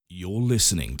You're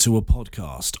listening to a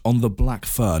podcast on the Black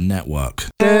Fur Network.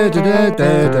 Hey,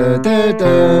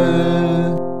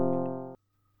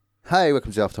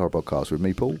 welcome to the After Horror Podcast with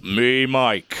me, Paul. Me,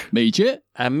 Mike. Me, Chit.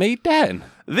 And me, Dan.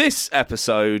 This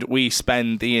episode, we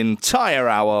spend the entire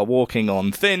hour walking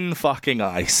on thin fucking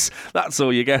ice. That's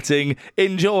all you're getting.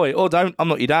 Enjoy, or don't. I'm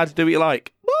not your dad. Do what you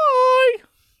like. Bye!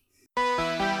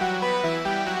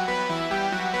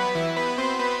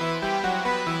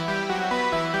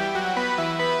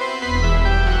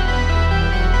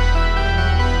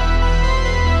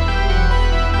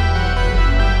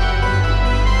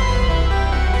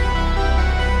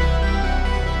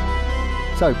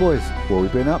 So, boys, what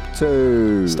have we been up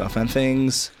to? Stuff and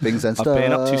things. Things and I've stuff.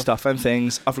 been up to stuff and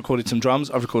things. I've recorded some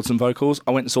drums. I've recorded some vocals.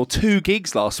 I went and saw 2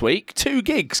 gigs last week. 2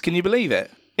 gigs, can you believe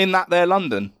it? In that there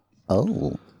London.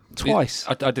 Oh. Twice.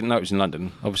 I didn't know it was in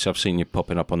London. Obviously, I've seen you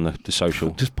popping up on the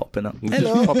social. Just popping up.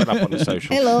 Just popping up on the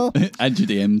social. Hello. And your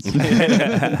DMs.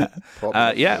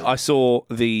 Yeah, I saw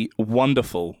the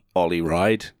wonderful Ollie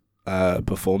Ride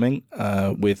performing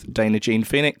with Dana Jean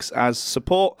Phoenix as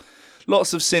support.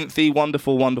 Lots of synthy,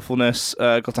 wonderfulness.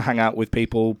 Got to hang out with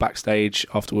people backstage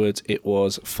afterwards. It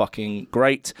was fucking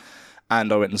great.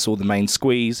 And I went and saw the Main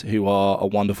Squeeze, who are a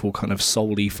wonderful kind of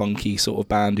soul-y, funky sort of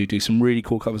band who do some really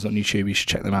cool covers on YouTube. You should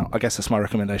check them out. I guess that's my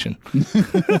recommendation.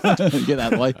 Get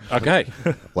that way. Okay.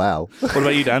 Wow. What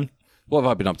about you, Dan? What have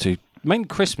I been up to? Main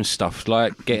Christmas stuff,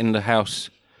 like getting the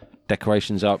house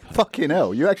decorations up. Fucking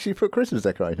hell, you actually put Christmas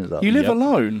decorations up. You live Yep.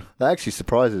 alone. That actually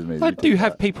surprises me. I do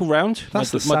have people round.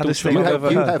 That's My- the my saddest daughter- thing You I've have,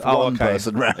 ever you heard. have Oh, one okay.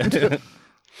 person round.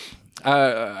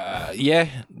 Yeah,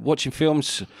 watching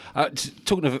films.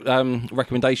 Talking of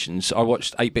recommendations, I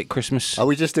watched 8-Bit Christmas. Are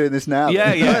we just doing this now?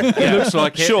 Yeah. It looks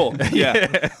like it. Sure.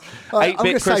 Yeah. Right, I'm 8-Bit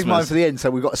going to save mine Christmas. for the end, so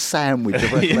we've got a sandwich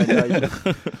of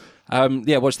recommendations.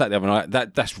 Yeah, watched that the other night.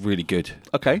 That's really good.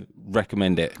 Okay.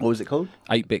 Recommend it. What was it called?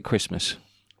 8-Bit Christmas.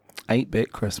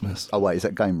 8-Bit Christmas. Oh, wait, is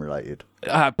that game related?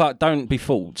 But don't be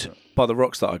fooled. By the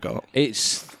rocks that I got.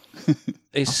 It's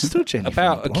still genuine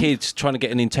about a from the kid trying to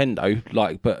get a Nintendo,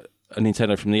 but a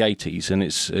Nintendo from the 80s, and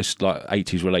it's like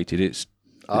 80s related. It's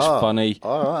funny.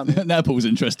 All right. Now Paul's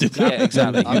interested. Yeah,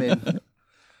 exactly. I'm in.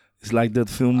 It's like that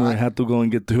film where I had to go and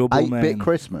get Turbo 8-bit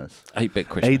Christmas. 8-Bit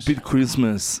Christmas. 8-Bit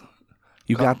Christmas.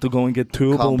 You got to go and get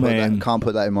Turbo Can't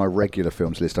put that in my regular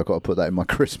films list. I've got to put that in my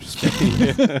Christmas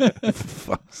film. For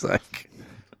fuck's sake.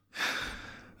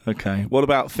 Okay. What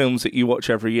about films that you watch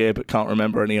every year but can't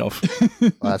remember any of?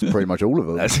 Well, that's pretty much all of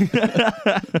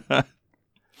them.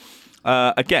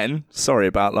 Again, sorry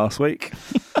about last week.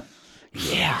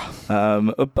 Yeah.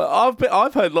 But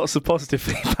I've heard lots of positive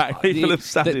feedback. People have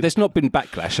sounded... There's not been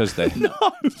backlash, has there? No.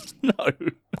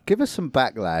 Give us some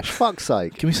backlash. Fuck's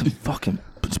sake. Give me some fucking...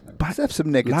 Let's have some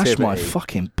negativity. Lash my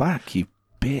fucking back, you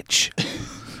bitch.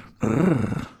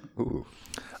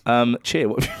 Cheer,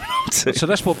 what have you been up to? So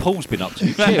that's what Paul's been up to.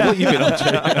 Yeah, what have you been up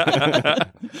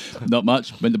to? Not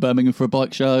much. Went to Birmingham for a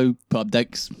bike show. Put up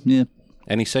decks. Yeah.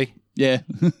 NEC? Yeah.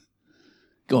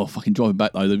 God, fucking driving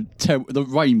back though. The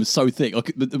rain was so thick.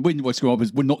 The wind was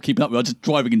we're not keeping up. We were just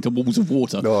driving into walls of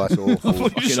water. No, that's awful.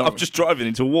 I'm just driving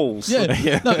into walls.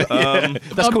 Yeah. No,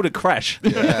 That's called a crash.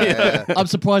 Yeah. I'm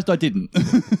surprised I didn't.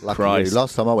 Lucky Christ. you.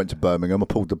 Last time I went to Birmingham, I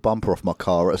pulled the bumper off my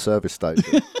car at a service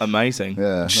station. Amazing.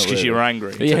 Yeah, Just not because really. you were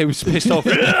angry. Yeah, he was pissed off.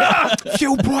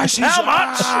 Fuel prices. How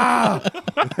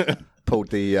much?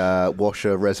 Pulled the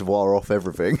washer reservoir off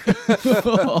everything.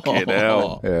 Fucking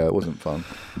hell. Yeah, it wasn't fun.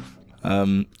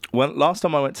 Well, last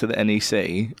time I went to the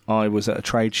NEC, I was at a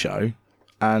trade show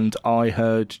and I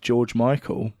heard George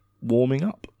Michael warming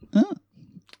up.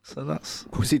 So that's...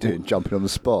 What was he doing? Jumping on the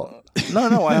spot?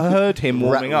 No, I heard him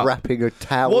warming up. Wrapping a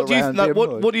towel What do you around him?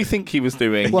 what do you think he was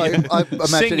doing? Well, I imagine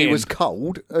Singing. he was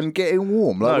cold and getting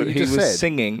warm, like No, what you he just was said.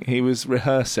 singing. He was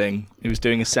rehearsing. He was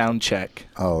doing a sound check.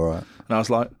 Oh, right. And I was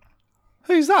like,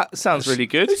 who's that? Sounds really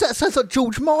good. Who's that? Sounds like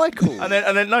George Michael. And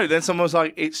then someone was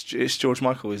like, it's George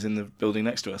Michael who's in the building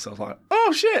next to us. I was like,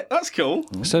 oh shit, that's cool.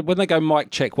 So when they go mic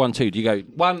check 1, 2, do you go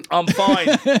 1? I'm fine.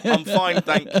 I'm fine,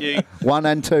 thank you. 1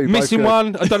 and 2. both Missing good.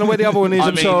 one. I don't know where the other one is. I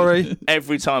I'm mean, sorry.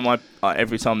 Every time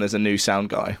every time there's a new sound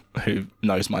guy who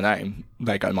knows my name,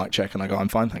 they go mic check and I go, I'm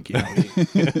fine, thank you. How are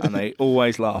you? And they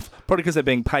always laugh. Probably because they're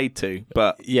being paid to,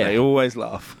 but Yeah. they always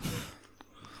laugh.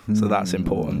 So that's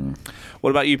important. What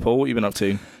about you, Paul? What have you been up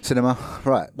to? Cinema.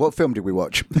 Right. What film did we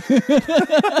watch?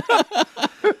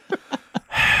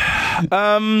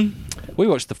 We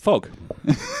watched The Fog.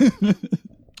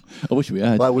 I wish we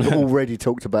had. Like, we've already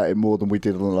talked about it more than we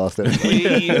did on the last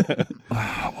episode.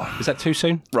 Is that too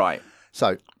soon? Right.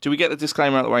 So, Do we get the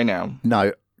disclaimer out of the way now?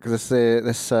 no, because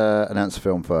let's announce the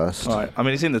film first. All right. I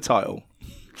mean, it's in the title.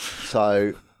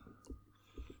 So,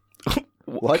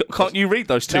 What? Can't you read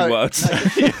those two No, words?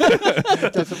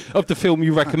 Of the film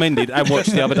you recommended and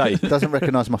watched the other day. Doesn't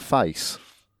recognise my face.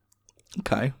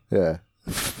 Okay. Yeah.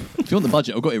 If you want the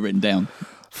budget, I've got it written down.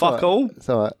 Fuck all. It's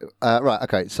all right. Right,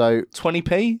 okay, so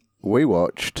 20p? we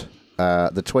watched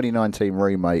the 2019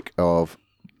 remake of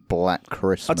Black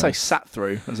Christmas. I'd say sat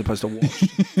through as opposed to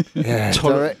watched. yeah,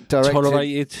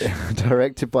 Tolerated.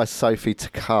 directed by Sophie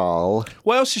Takal.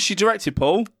 What else has she directed,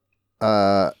 Paul?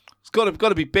 It's got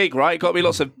to be big, right? Got to be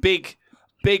lots of big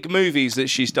movies that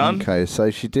she's done. Okay, so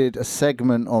she did a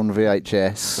segment on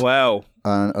VHS Well,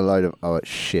 and a load of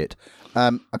shit.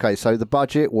 Okay, so the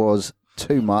budget was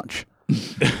too much.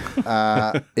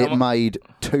 It made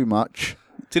too much.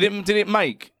 did it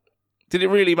make? Did it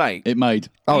really make? It made.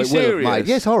 Oh, you it will have serious? made.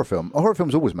 Yes, horror film. Horror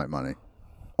films always make money.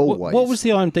 Always. What was the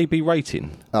IMDb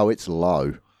rating? Oh, it's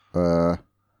low. How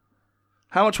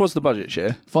much was the budget,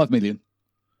 Cher? 5 million.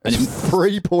 It's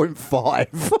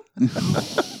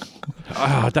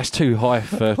 3.5. That's too high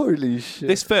for. Holy shit.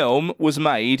 This film was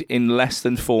made in less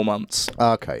than 4 months.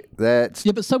 Okay, that's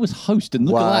Yeah, but so was Host, and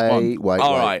look at that one.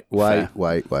 All right, fair.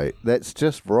 wait. That's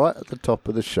just right at the top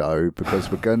of the show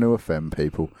because we're going to offend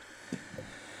people.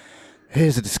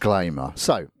 Here's a disclaimer.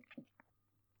 So,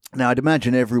 now I'd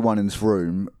imagine everyone in this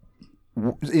room,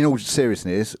 in all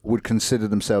seriousness, would consider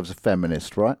themselves a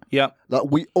feminist, right? Yeah. Like,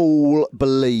 we all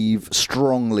believe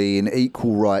strongly in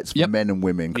equal rights for Yep. men and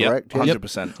women, Yep. correct?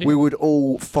 100%. We would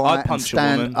all fight and punch a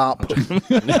stand woman. up.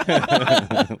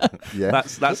 Yeah.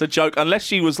 That's a joke. Unless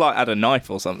she was like had a knife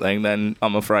or something, then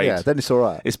I'm afraid Yeah, then it's all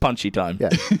right. it's punchy time. Yeah.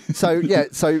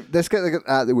 So let's get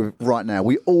out there with right now.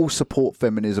 We all support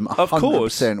feminism. 100%. Of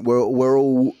course. We're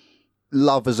all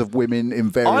lovers of women in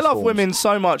various I love forms. women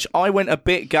so much. I went a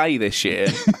bit gay this year.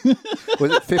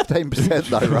 Was it 15%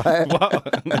 though, right?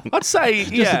 I'd say, a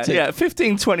tick.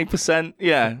 15-20%.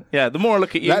 Yeah. The more I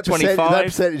look at you, that 25,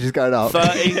 percentage is going up.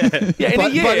 30. Yeah, in By a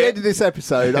the year. end of this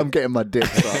episode, I'm getting my dick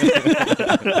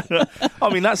sucked. I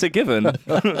mean, that's a given.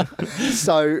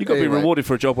 So You've got to be rewarded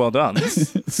for a job well done.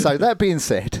 So that being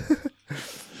said,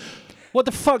 What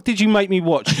the fuck did you make me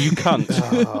watch, you cunt?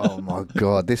 oh my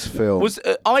god, this film.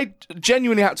 I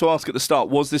genuinely had to ask at the start,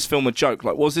 was this film a joke?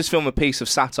 Like, was this film a piece of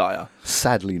satire?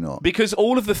 Sadly not. Because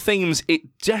all of the themes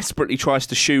it desperately tries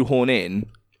to shoehorn in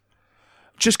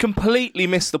just completely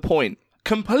miss the point.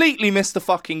 Completely miss the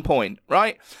fucking point,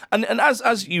 right? And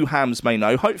as you hams may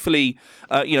know, hopefully,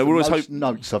 we're always Most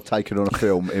notes I've taken on a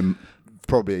film in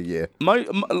probably a year.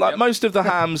 Most of the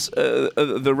hams,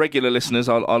 the regular listeners,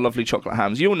 our lovely chocolate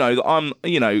hams, you'll know that I'm,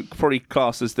 probably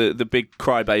classed as the big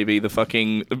crybaby, the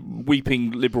fucking weeping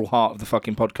liberal heart of the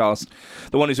fucking podcast.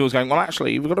 The one who's always going, well,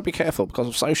 actually, we've got to be careful because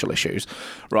of social issues.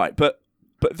 Right, but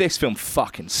this film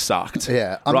fucking sucked.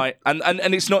 Yeah, right, and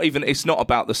it's not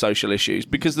about the social issues,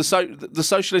 because the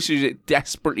social issues it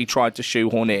desperately tried to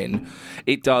shoehorn in,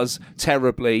 it does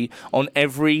terribly on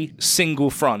every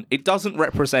single front. It doesn't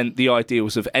represent the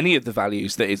ideals of any of the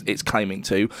values that it's claiming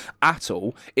to at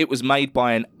all. It was made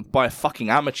by a fucking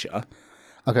amateur.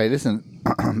 Okay, listen,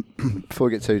 before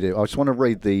we get too deep, I just want to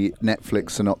read the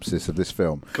Netflix synopsis of this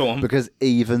film. Go on. Because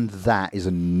even that is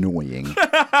annoying.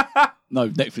 No,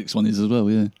 Netflix one is as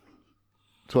well, yeah.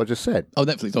 That's what I just said. Oh,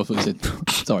 Netflix, I thought you said.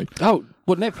 Sorry. Oh,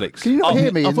 what, Netflix? Can you not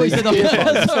hear me? I in thought you the-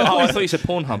 said Oh, I thought you said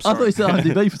Pornhub. I thought you Sorry.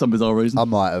 said IMDb for some bizarre reason. I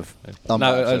might have. No,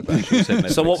 I'm pretty sure you said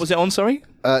Netflix. So what was it on? Sorry,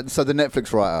 So the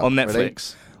Netflix write-up. on ready?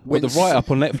 Netflix. Well, the write-up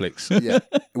on Netflix. Yeah.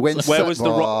 When Where was the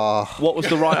what was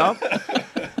the write-up?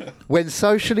 When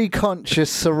socially conscious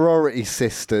sorority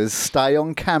sisters stay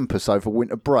on campus over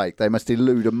winter break, they must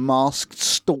elude a masked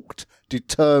stalker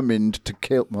determined to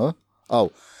kill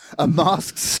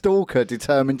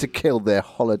their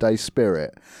holiday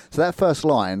spirit. So that first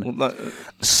line,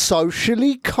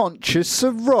 socially conscious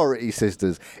sorority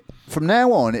sisters. From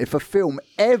now on, if a film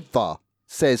ever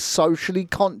says socially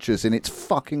conscious in its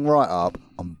fucking write-up,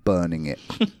 I'm burning it.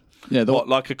 Yeah, What,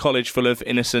 like a college full of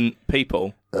innocent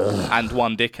people and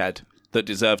one dickhead that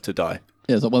deserve to die?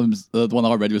 Yeah, so the one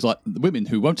I read was like women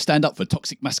who won't stand up for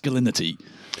toxic masculinity.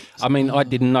 I mean, I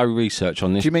did no research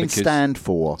on this. Do you mean because stand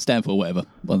for? Stand for whatever,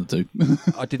 one of the two.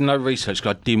 I did no research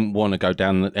because I didn't want to go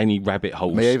down any rabbit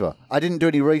holes. Me either. I didn't do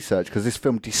any research because this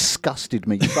film disgusted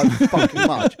me so fucking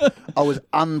much. I was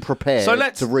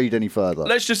unprepared to read any further.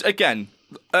 Let's just, again,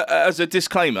 as a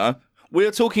disclaimer,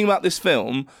 we're talking about this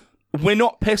film. We're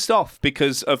not pissed off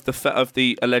because of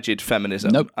the alleged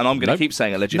feminism. Nope. And I'm going to keep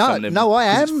saying alleged feminism. No, I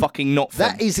 'cause am. It's fucking not fem.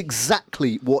 That is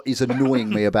exactly what is annoying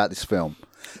me about this film.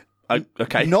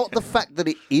 Okay. Not the fact that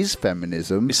it is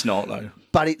feminism, It's not, though.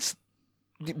 but it's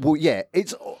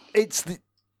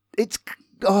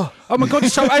Oh, Oh my god,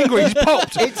 he's so angry, he's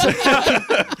popped. it's a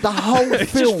fucking, the whole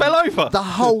film. just fell over. The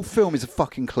whole film is a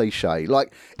fucking cliche.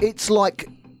 Like it's like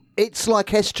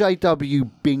SJW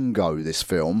bingo. This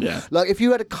film. Yeah. Like if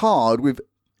you had a card with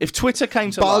If Twitter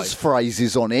came to buzz life,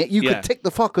 phrases on it, you Yeah. could tick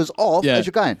the fuckers off Yeah. as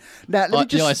you're going. Now let me Like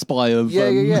just. the I Spy of... Yeah,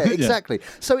 exactly.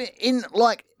 So in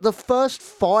like the first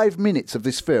 5 minutes of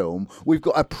this film, we've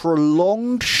got a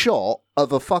prolonged shot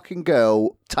of a fucking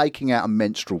girl taking out a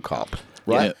menstrual cup,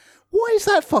 right? Yeah. Why is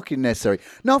that fucking necessary?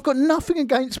 Now I've got nothing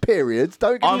against periods.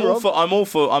 Don't get I'm me all wrong.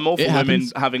 for women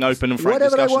happens. having open and frank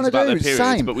Whatever they discussions want to about do, their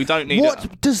periods, same. but we don't need What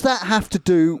it. does that have to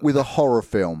do with a horror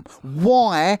film?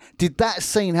 Why did that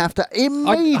scene have to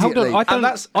immediately? Hold on,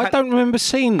 I don't remember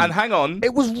seeing. And hang on,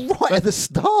 It was right at the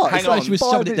start. Hang It's on. like She was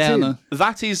 5 shoving it minutes down in. her.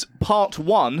 that is part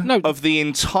one No. of the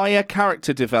entire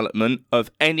character development of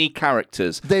any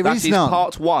characters. There That is is none.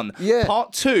 part one. Yeah.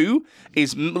 Part two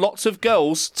is lots of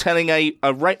girls telling a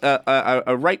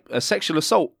sexual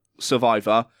assault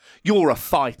survivor, "You're a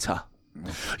fighter.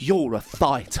 You're a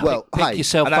fighter." Well, Pick hey,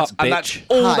 yourself and that's, up, and bitch. that's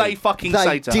all Hey, they fucking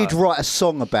say to They did her. write a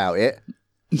song about it.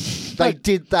 They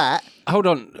did that. Hold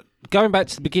on. Going back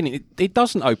to the beginning, it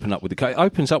doesn't open up with the. It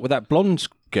opens up with that blonde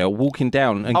girl walking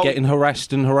down and getting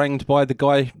harassed and harangued by the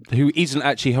guy who isn't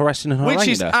actually harassing and haranguing Which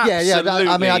is her. absolutely.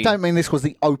 I mean, I don't mean this was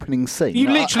the opening scene. You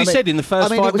literally said in the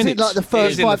first I mean, 5 it was minutes. In like the first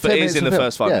It is in the 5, 10 it is minutes. in of the film.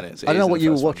 first 5 Yeah. minutes. It I don't is know in what the you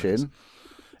were first 5 watching. minutes.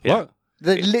 What?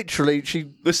 They literally, she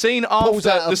The scene Pulls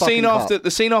after out a the scene fucking after cup.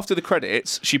 the scene after the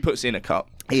credits, she puts in a cup.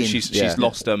 In, She's yeah.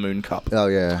 lost her moon cup. Oh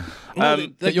yeah.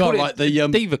 They you are call it right, the,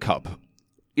 Diva Cup.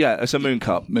 Yeah, it's a moon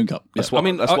cup. Moon Cup. Yeah. That's what, I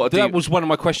mean, that's what that was one of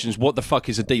my questions. What the fuck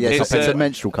is a Diva Yeah, Cup? it's a a-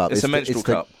 menstrual cup. it's a menstrual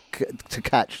cup. To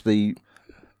catch the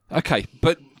Okay,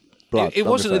 but blood. it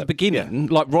wasn't at the understand. beginning,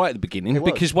 like right at the beginning, It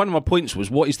was. because one of my points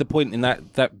was, what is the point in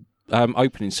that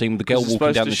opening scene with the girl It's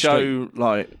walking supposed down to the show street?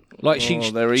 like Like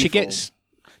they're she evil. gets.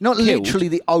 Not killed. literally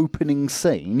the opening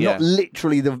scene. Yeah. Not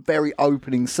literally the very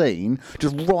opening scene.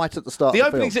 Just right at the start. The of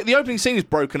opening, the film. the opening scene is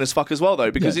broken as fuck as well, though,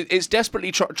 because it's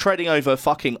desperately treading over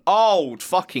fucking old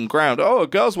fucking ground. Oh, a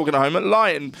girl's walking home at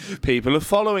light and people are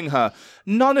following her.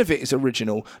 None of it is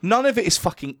original. None of it is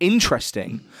fucking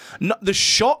interesting. The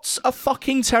shots are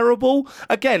fucking terrible.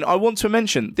 Again, I want to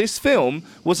mention, this film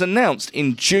was announced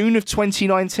in June of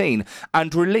 2019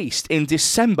 and released in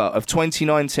December of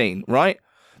 2019, right?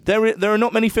 There are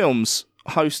not many films,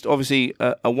 host obviously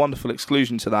a wonderful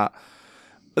exclusion to that.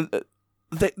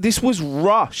 This was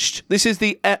rushed. This is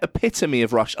the epitome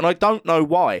of rush, and I don't know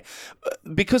why.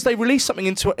 Because they released something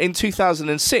in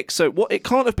 2006, so it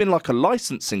can't have been like a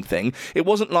licensing thing. It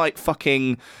wasn't like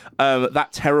fucking that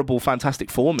terrible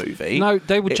Fantastic Four movie. No,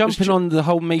 they were It was jumping ju- on the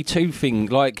whole Me Too thing.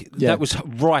 Like that was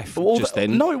rife just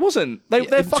then. No, it wasn't. They're in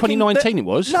fucking, 2019 it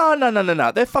was.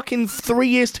 No. They're fucking 3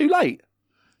 years too late.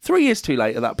 3 years too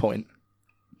late at that point.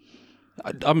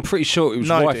 I'm pretty sure it was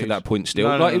No, rife dude. at that point still.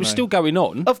 No, It was no. still going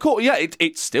on. Of course, yeah,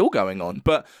 it's still going on,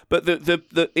 but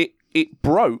it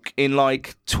broke in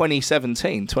like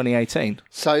 2017, 2018.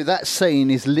 So that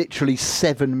scene is literally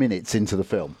 7 minutes into the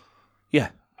film. Yeah.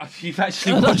 You've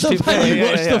actually watched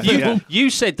it. Yeah.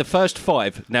 You said the first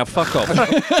 5. Now fuck off.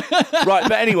 Right,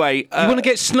 but anyway, You want to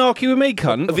get snarky with me,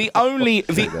 cunt? the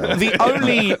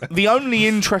only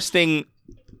interesting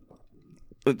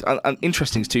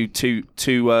interesting is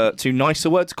too nice a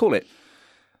word to call it,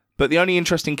 but the only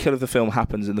interesting kill of the film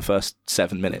happens in the first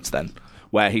 7 minutes, then,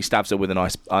 where he stabs her with an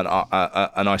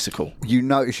icicle. You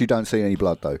notice you don't see any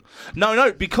blood though.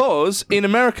 No, because in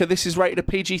America this is rated a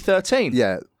PG-13.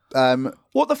 Yeah.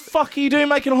 What the fuck are you doing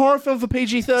making a horror film for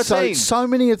PG-13? So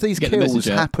many of these Get the kills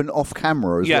message out. happen off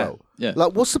camera as Yeah. well. Yeah.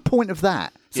 Like, what's the point of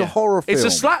that? It's a horror film.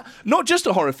 It's a not just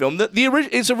a horror film.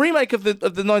 It's a remake of the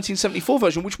 1974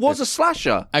 version, which was a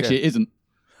slasher. Actually, it isn't.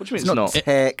 What do you mean It's not it's not?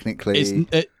 technically.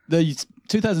 The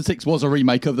 2006 was a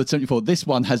remake of the 74. This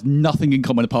one has nothing in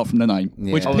common apart from the name,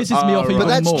 which Yeah. pisses me off right. even But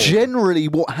that's more. generally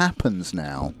what happens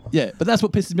now. Yeah, but that's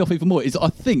what pisses me off even more. Is I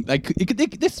think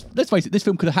let's face it, this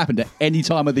film could have happened at any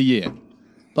time of the year.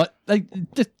 Like they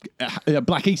just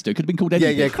Black Easter could have been called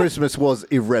anything. Yeah, Christmas was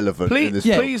irrelevant in this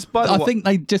Yeah, film. Please, by the I way- think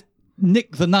they just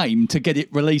nick the name to get it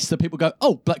released so people go,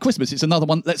 oh, Black Christmas, it's another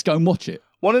one, let's go and watch it.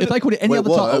 If they called it any Well, other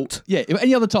it title, worked. if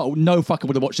any other title, no fucker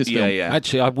would have watched this film. Yeah.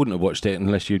 Actually, I wouldn't have watched it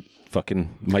unless you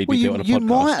fucking made Well, me do it on a you podcast.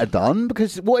 might have done,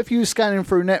 because what if you were scanning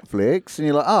through Netflix and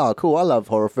you're like, oh, cool, I love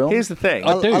horror films. Here's the thing.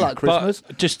 I do, like Christmas.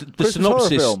 but just the Christmas horror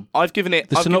synopsis. film. I've given it.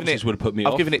 The I've given synopsis it- would have put me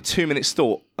I've off. given it 2 minutes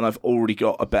thought, and I've already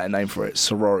got a better name for it: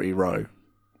 Sorority Row.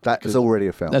 That is already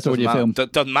a film. That's already a film.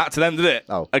 Doesn't matter to them, did it?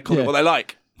 Oh. They call it Yeah. what they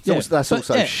like. That's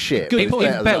also shit. Good It's point.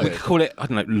 better Bet than we could call it, I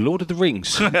don't know, Lord of the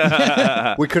Rings.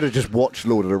 We could have just watched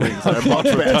Lord of the Rings at a much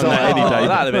better Done that time. any day.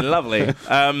 That'd have been lovely.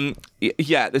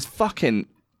 Yeah, there's fucking.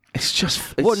 It's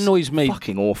just. What annoys me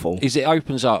fucking awful. is it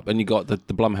opens up and you got the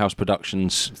Blumhouse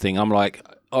Productions thing.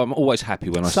 I'm always happy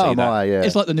when I So see am that. I, yeah.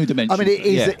 It's like the new dimension. I mean,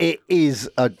 Yeah. it is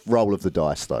a roll of the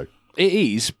dice, though. It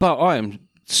is, but I am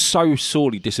so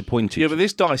sorely disappointed. Yeah, but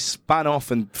this dice span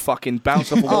off and fucking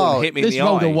bounced off a wall and hit me in this the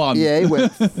rolled eye. a 1. Yeah, it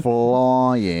went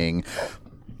flying.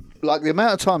 Like, the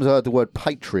amount of times I heard the word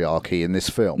patriarchy in this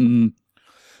film.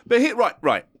 But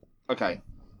right. Okay.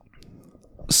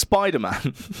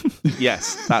 Spider-Man.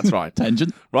 Yes, that's right.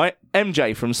 Tangent. Right?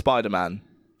 MJ from Spider-Man,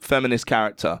 feminist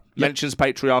character, mentions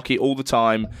patriarchy all the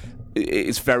time.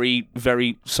 It's very,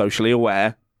 very socially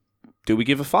aware. Do we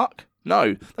give a fuck?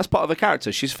 No. That's part of her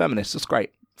character. She's a feminist. That's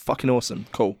great. Fucking awesome.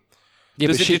 Cool. Yeah,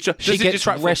 Does but it she does it gets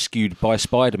detract from- rescued by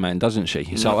Spider-Man, doesn't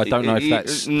she? So I don't know if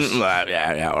that's...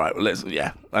 Yeah, all right.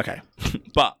 Yeah, okay.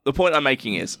 But the point I'm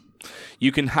making is,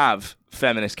 you can have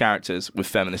feminist characters with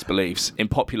feminist beliefs in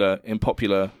popular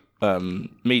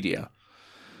media,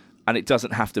 and it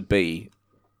doesn't have to be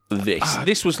this.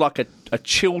 This was like a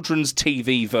children's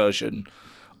TV version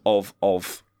of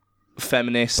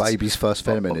feminist. Baby's first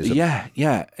feminism.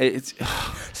 Yeah. It's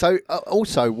So,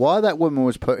 also, why that woman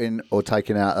was putting or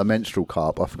taking out a menstrual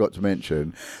cup, I forgot to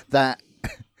mention, that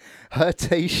her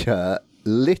T-shirt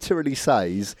literally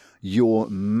says, "Your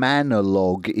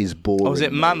monologue is boring." Oh, is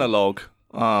it me." monologue?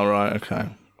 Oh, right. Okay.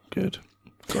 Good.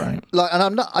 Great. Like,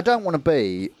 and I don't want to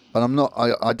be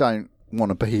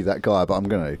that guy, but I'm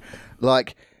going to.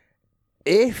 Like,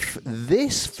 if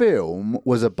this film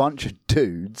was a bunch of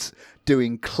dudes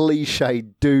doing cliche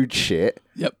dude shit,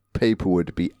 Yep. people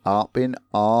would be up in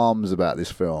arms about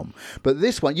this film. But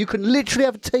this one, you can literally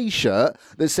have a T-shirt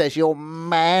that says, "Your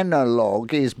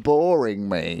monologue is boring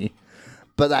me."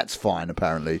 But that's fine,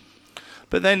 apparently.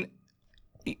 But then,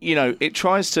 you know, it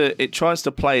tries to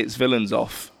play its villains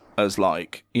off as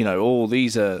like, you know, oh,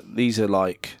 these are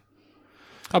like.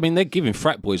 I mean, they're giving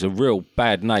frat boys a real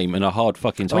bad name and a hard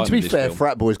fucking time. I mean, to be in this fair, film.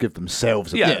 frat boys give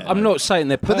themselves a Yeah, bit. I'm not saying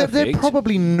they're But perfect. they're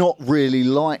probably not really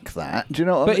like that. Do you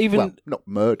know what But I mean? even- Well, not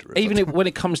murderers. When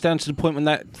it comes down to the point when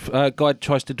that guy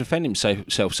tries to defend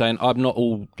himself, saying, "I'm not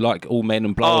all men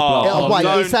and blah blah blah." Oh, wait,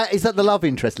 no. is that the love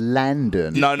interest,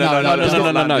 Landon? No. Because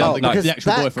the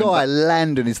actual that boyfriend. guy,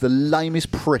 Landon, is the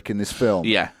lamest prick in this film.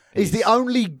 Yeah. He's the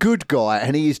only good guy,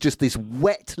 and he is just this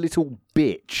wet little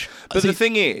bitch. But the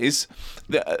thing is,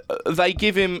 they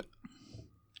give him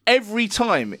every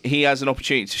time he has an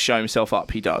opportunity to show himself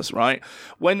up. He does, right?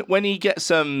 When he gets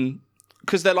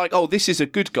because they're like, oh, this is a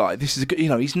good guy. This is a good, you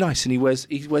know, he's nice and he wears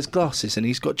glasses and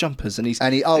he's got jumpers and he's a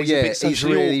bit he's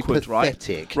socially really awkward,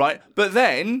 pathetic. right? But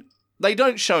then they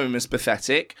don't show him as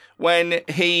pathetic when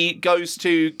he goes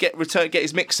to get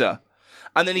his mixer,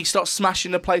 and then he starts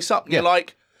smashing the place up. And you're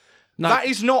like. No. That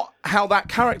is not how that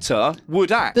character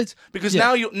would act, because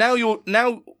now you're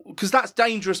because that's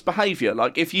dangerous behaviour.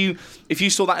 Like if you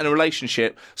saw that in a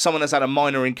relationship, someone has had a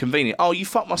minor inconvenience. Oh, you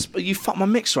fucked my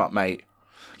mixer up, mate.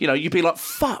 You know, you'd be like,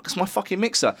 "Fuck, it's my fucking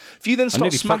mixer." If you then I start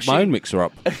nearly fucked smashing my own mixer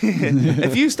up.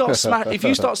 if you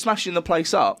start smashing the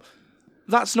place up,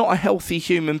 that's not a healthy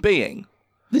human being.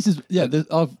 This is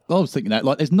I was thinking that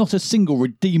there's not a single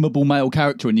redeemable male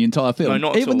character in the entire film. No,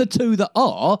 not at Even all. the two that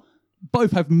are,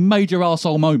 both have major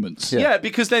arsehole moments. Yeah,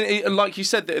 because then, like you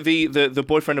said, the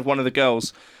boyfriend of one of the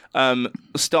girls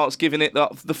starts giving it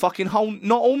the fucking whole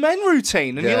not all men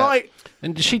routine, and you're like,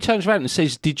 And she turns around and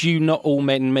says, "Did you not all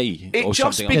men me?" It or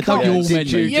just something. don't you all men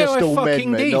Did you me? Yeah, just I all fucking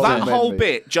men me? did. Not that all men whole me?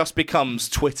 bit just becomes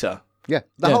Twitter. Yeah,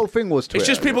 the whole thing was Twitter. It's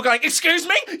just people going, "Excuse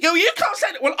me, you can't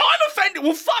say that." Well, I'm offended.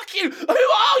 Well, fuck you. Who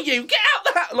are you? Get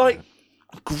out there! Like,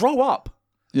 grow up.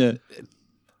 Yeah.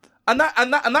 And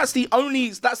that's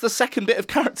the second bit of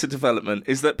character development,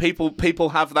 is that people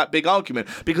have that big argument,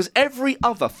 because every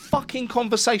other fucking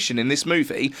conversation in this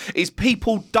movie is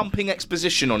people dumping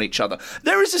exposition on each other.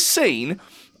 There is a scene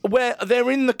where they're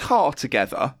in the car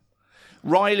together,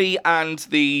 Riley and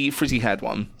the frizzy-haired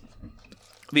one.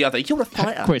 The other, you're a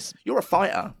fighter. Chris. You're a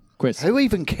fighter. Chris. Who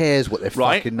even cares what their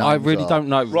Right. fucking names I really are? don't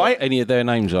know Right. what any of their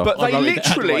names are. But I wrote it- I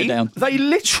had to write it down. they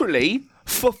literally,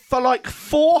 for like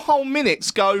 4 whole minutes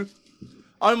go,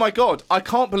 "Oh my God, I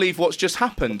can't believe what's just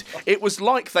happened." It was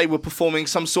like they were performing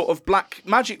some sort of black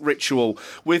magic ritual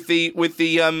with the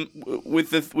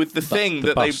thing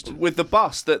that bust. they with the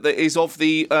bust that is of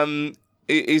the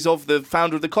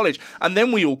founder of the college. And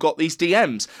then we all got these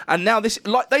DMs, and now this,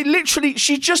 like, they literally,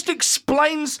 she just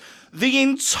explains the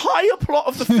entire plot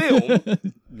of the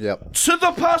film Yep. to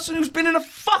the person who's been in a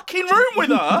fucking room with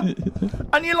her,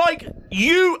 and you're like,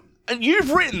 you And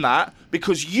you've written that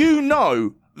because you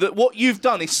know that what you've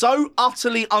done is so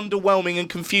utterly underwhelming and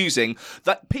confusing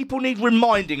that people need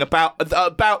reminding about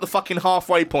the fucking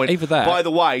halfway point. Either that. By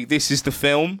the way, this is the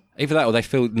film. Either that or they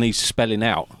feel it needs spelling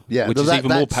out, which is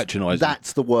even more patronising.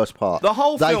 That's the worst part. The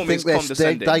whole film is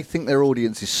condescending. They think their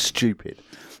audience is stupid.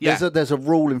 Yeah. There's a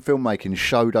rule in filmmaking: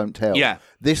 show, don't tell. Yeah.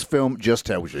 This film just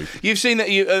tells you. You've seen that.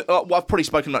 I've probably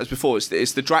spoken about this before. It's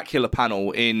the Dracula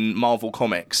panel in Marvel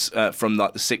Comics from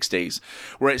like the 60s,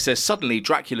 where it says suddenly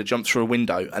Dracula jumps through a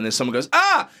window, and then someone goes,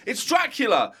 "Ah, it's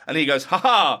Dracula!" And he goes,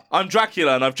 "Haha, I'm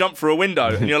Dracula, and I've jumped through a window."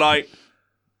 And you're like,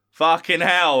 "Fucking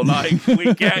hell!" Like,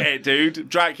 we get it, dude.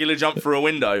 Dracula jumped through a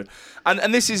window,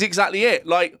 and this is exactly it.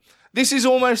 Like. This is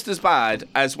almost as bad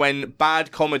as when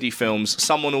bad comedy films,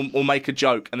 someone will make a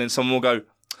joke and then someone will go,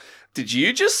 "Did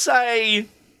you just say,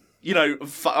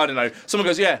 I don't know." Someone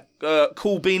goes, "Yeah,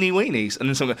 cool beanie weenies." And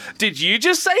then someone goes, "Did you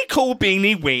just say cool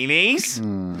beanie weenies?"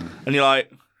 And you're like,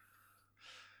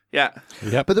 yeah.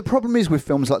 Yep. But the problem is with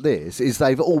films like this is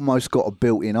they've almost got a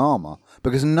built-in armour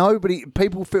because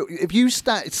people feel if you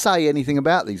say anything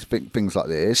about these things like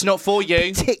this, it's not for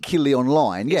you, particularly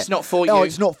online. It's not for you. Oh,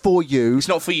 it's not for you. It's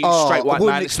not for you, straight white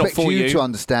man. It's not for you to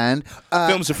understand.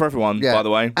 Films are for everyone, by the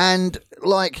way, and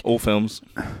like all films.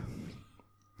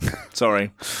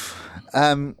 Sorry,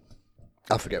 I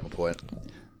forget my point.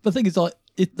 The thing is, like,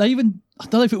 they even. I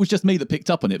don't know if it was just me that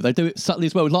picked up on it, but they do it subtly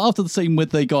as well. Like after the scene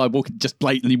with the guy just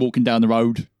blatantly walking down the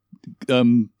road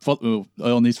on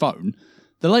his phone,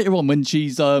 then later on when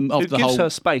she's after it gives her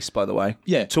space, by the way,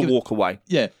 to walk away.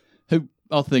 Yeah,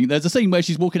 I think there's a scene where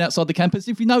she's walking outside the campus.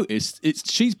 If you notice,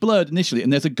 she's blurred initially,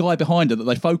 and there's a guy behind her that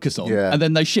they focus on, and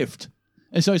then they shift.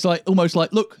 And so it's like almost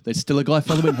like, look, there's still a guy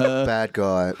following her. Bad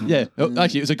guy. Yeah.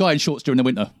 Actually, it was a guy in shorts during the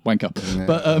winter. Wanker. Yeah.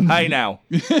 But hey now,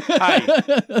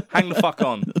 hey, hang the fuck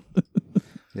on.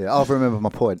 Yeah, I'll remember my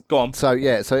point. Go on. So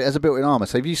it has a built-in armour.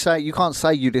 So if you can't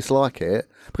say you dislike it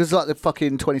because it's like the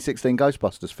fucking 2016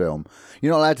 Ghostbusters film.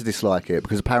 You're not allowed to dislike it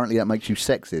because apparently that makes you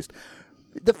sexist.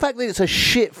 The fact that it's a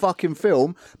shit fucking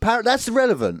film, that's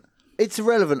irrelevant. It's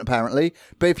irrelevant apparently.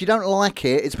 But if you don't like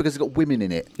it, it's because it's got women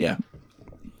in it. Yeah.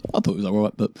 I thought it was all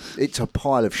right, but it's a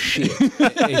pile of shit.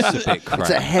 It's a bit crap. It's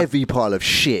a heavy pile of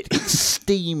shit. It's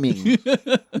steaming.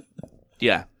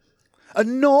 Yeah.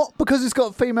 And not because it's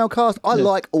got a female cast. I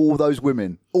like all those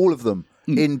women, all of them,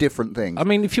 in different things. I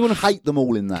mean, if you want to hate them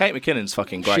all in that. Kate McKinnon's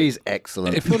fucking great. She's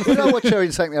excellent. If you want to watch her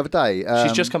in something the other day.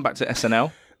 She's just come back to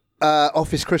SNL.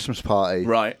 Office Christmas Party.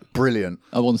 Right. Brilliant.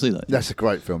 I want to see that. That's a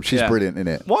great film. She's brilliant in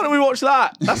it. Why don't we watch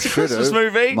that? That's a Christmas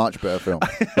movie. Much better film.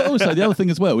 But also, the other thing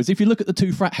as well is if you look at the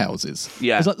two frat houses,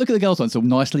 it's like, look at the girls' one, it's all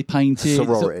nicely painted.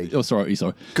 Sorority. Sorority,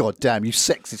 sorry. God damn, you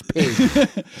sexist pig.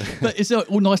 But it's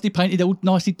all nicely painted, all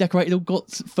nicely decorated, all got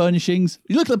furnishings.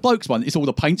 You look at the blokes' one, it's all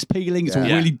the paint's peeling, it's all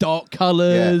really dark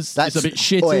colours, it's a bit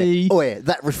shitty.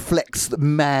 That reflects the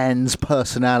man's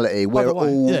personality. We're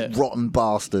all rotten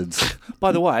bastards.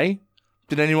 By the way,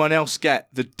 did anyone else get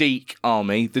the Dick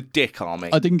Army? The Dick Army?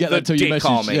 I didn't get that until you messaged.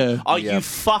 Army. Yeah. Are you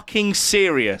fucking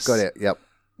serious? Got it, yep.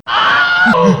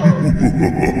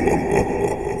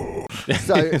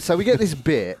 So we get this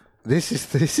bit. This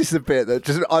is the bit that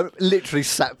just I literally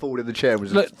sat forward in the chair and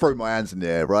was just threw my hands in the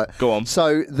air, right? Go on.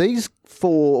 So these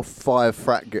 4 or 5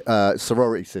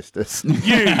 sorority sisters.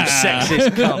 You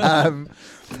sexist cunt.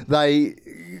 They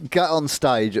get on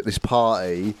stage at this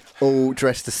party, all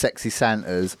dressed as sexy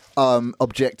Santas,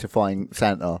 objectifying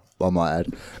Santa, I might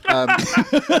add.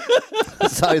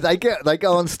 So they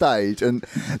go on stage and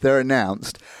they're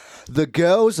announced. The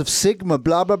girls of Sigma,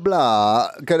 blah blah blah.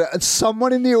 And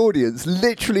someone in the audience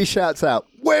literally shouts out,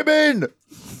 "Women!"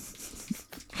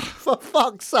 For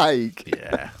fuck's sake!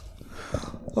 Yeah.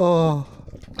 Oh.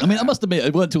 I mean, I must admit,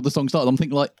 it weren't until the song started. I'm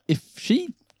thinking, like, if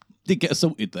she did get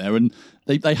assaulted there and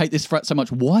they hate this frat so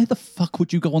much, why the fuck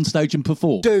would you go on stage and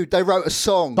perform? Dude, they wrote a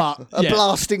song, a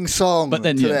blasting song to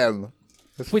them.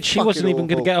 Which she wasn't even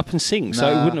going to get up and sing, so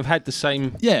it wouldn't have had the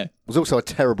same... Yeah. It was also a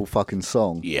terrible fucking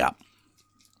song. Yeah.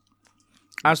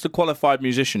 As the qualified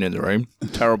musician in the room,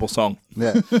 terrible song.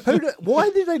 Yeah.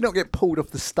 Why did they not get pulled off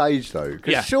the stage, though?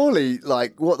 Because surely,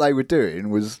 like, what they were doing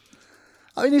was...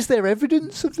 I mean, is there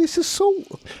evidence of this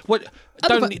assault? Well,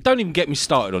 don't even get me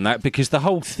started on that, because the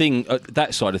whole thing,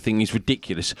 that side of thing, is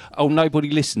ridiculous. Oh, nobody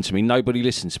listened to me. Nobody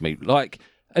listened to me. Like,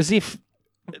 as if...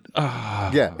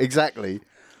 Yeah, exactly.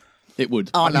 It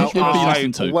would. Oh, no,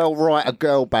 listened to. Well, write a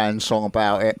girl band song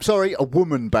about it. Sorry, a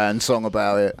woman band song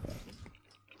about it.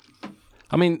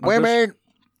 I mean... Women!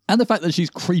 And the fact that she's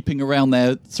creeping around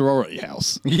their sorority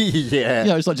house. Yeah. You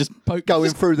know, it's like just...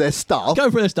 Going through their stuff.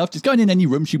 Going through their stuff, just going in any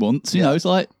room she wants. You know, it's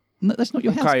like, no, that's not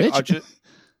your house, bitch.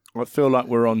 I feel like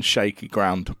we're on shaky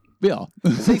ground. We are.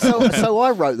 See, so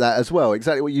I wrote that as well.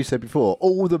 Exactly what you said before.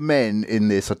 All the men in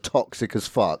this are toxic as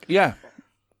fuck. Yeah.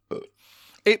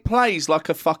 It plays like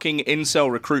a fucking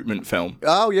incel recruitment film.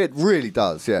 Oh yeah, it really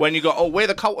does. Yeah. When you go, we're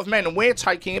the cult of men and we're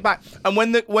taking it back. And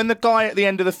when the guy at the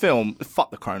end of the film, fuck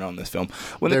the chrono on this film.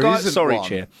 When There the guy, isn't sorry, one.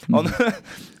 cheer. On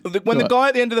the guy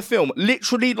at the end of the film,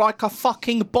 literally like a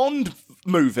fucking Bond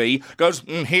movie, goes,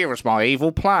 here is my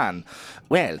evil plan.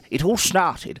 Well, it all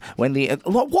started when the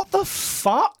what the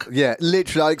fuck? Yeah,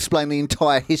 literally, I explained the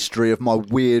entire history of my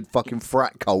weird fucking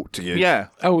frat cult to you. Yeah.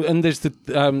 Oh, and there's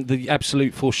the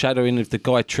absolute foreshadowing of the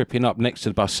guy tripping up next to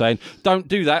the bus saying, "Don't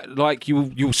do that! Like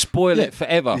you'll spoil it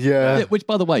forever." Yeah. Which,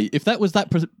 by the way, if that was that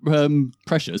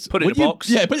precious, Put it in would a you- box.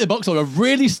 Yeah, put it in a box on a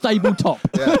really stable top.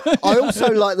 Yeah. I also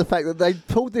like the fact that they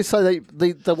pulled this so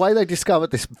the way they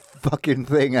discovered this fucking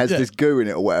thing has this goo in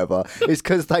it or whatever is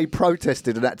because they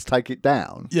protested and had to take it down.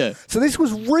 Yeah. So this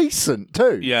was recent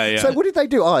too. Yeah, yeah. So what did they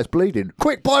do? Oh, it's bleeding.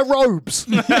 Quick, buy robes.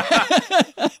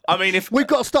 I mean, if We've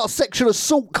got to start a sexual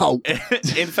assault cult.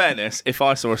 in fairness, if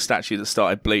I saw a statue that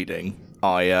started bleeding,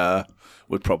 I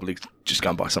would probably just go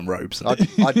and buy some robes and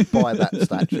I'd buy that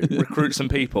statue. recruit some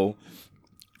people.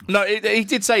 No, he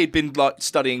did say he'd been like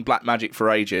studying black magic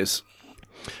for ages.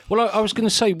 Well, I was going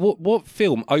to say, what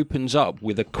film opens up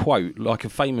with a quote, like a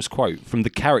famous quote from the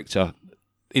character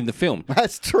in the film?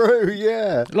 That's true,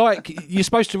 yeah. Like, you're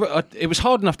supposed to... it was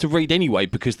hard enough to read anyway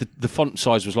because the font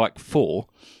size was like 4.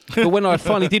 But when I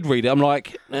finally did read it, I'm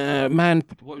like, man,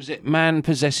 what was it? Man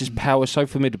possesses power so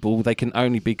formidable they can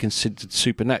only be considered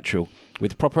supernatural.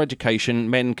 With proper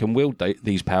education, men can wield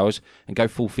these powers and go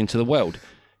forth into the world.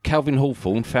 Calvin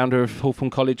Hawthorne, founder of Hawthorne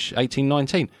College,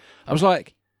 1819. I was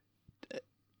like...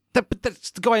 But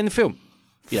that's the guy in the film.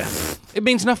 Yeah. It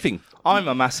means nothing. I'm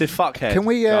a massive fuckhead. Can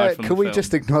we guy from the film.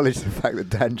 just acknowledge the fact that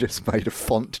Dan just made a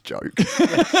font joke?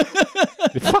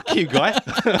 Fuck you, guy.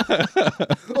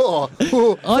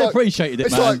 I appreciated it,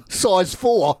 it's man. like size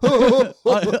 4.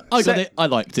 I got it. I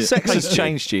liked it. Sex has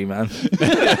changed you, man.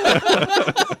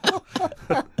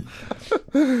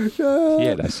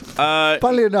 Yeah, that's...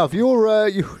 Funnily enough,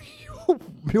 your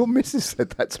missus said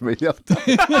that to me the other day.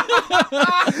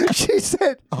 She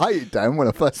said, I hate Dan when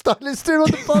I first started listening on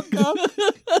the podcast.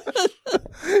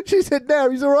 She said, now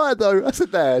he's all right, though. I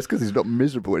said, no, it's because he's not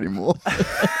miserable anymore.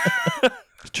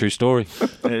 True story.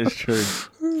 It is true.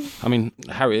 I mean,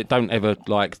 Harriet, don't ever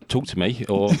talk to me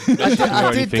or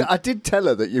anything. I did tell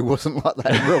her that you wasn't like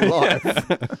that in real life.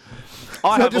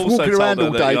 I So have just also walking told around her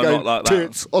all that day you're going, not like that.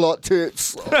 tits, I like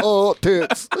tits, oh,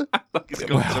 tits. Like he's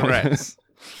got Tourette's.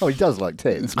 Oh, he does like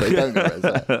tits, but he don't know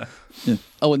that. Yeah.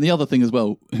 Oh, and the other thing as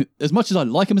well, as much as I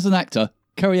like him as an actor,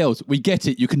 Kerry Ells, we get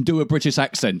it. You can do a British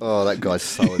accent. Oh, that guy's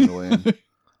so annoying.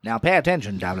 Now pay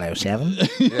attention, 007.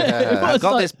 Yeah. I've It's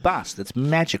got like- this bus that's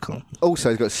magical. Also,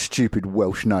 he's got a stupid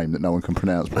Welsh name that no one can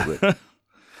pronounce properly.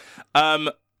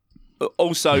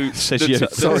 Also, Says you.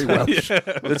 Sorry, Welsh.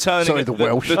 the turning. Sorry, the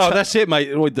Welsh. Oh, that's it,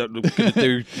 mate. We're going to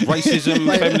do racism,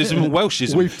 feminism, and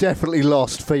Welshism. We've definitely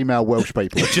lost female Welsh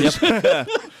people.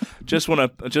 Just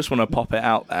want to pop it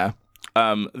out there.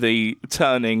 The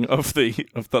turning of the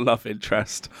love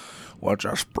interest. We're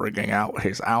just bringing out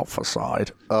his alpha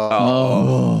side.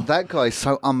 That guy's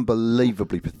so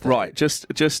unbelievably pathetic. Right, just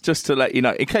to let you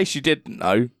know, in case you didn't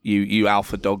know, you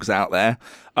alpha dogs out there,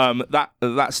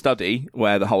 that study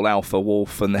where the whole alpha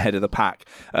wolf and the head of the pack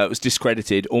was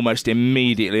discredited almost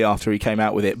immediately after he came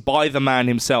out with it by the man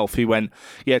himself, who went,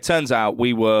 yeah, it turns out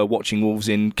we were watching wolves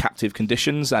in captive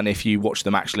conditions, and if you watch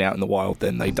them actually out in the wild,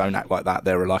 then they don't act like that.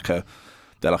 They're like a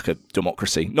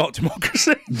democracy, not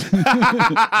democracy.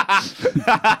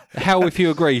 How if you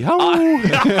agree?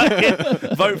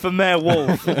 Oh. Vote for Mayor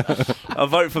Wolf. A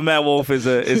vote for Mayor Wolf is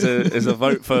a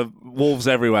vote for wolves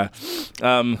everywhere,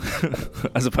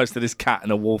 as opposed to this cat in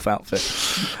a wolf outfit.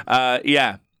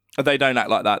 Yeah, they don't act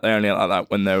like that. They only act like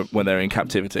that when they're in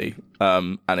captivity,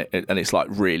 and it's like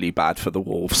really bad for the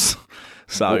wolves.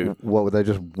 So What would they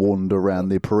just wander around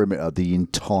the perimeter the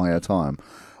entire time?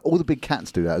 All the big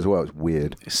cats do that as well. It's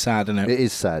weird. it's sad, isn't it? It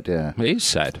is sad, yeah. It is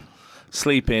sad.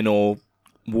 Sleeping or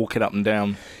walking up and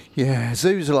down. Yeah,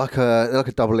 zoos are like a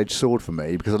double-edged sword for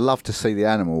me because I love to see the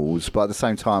animals, but at the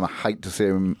same time I hate to see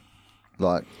them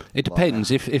like... It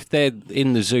depends. If they're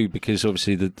in the zoo because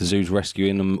obviously the zoo's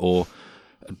rescuing them or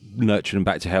nurturing them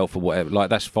back to health or whatever,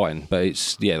 that's fine. But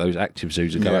it's those active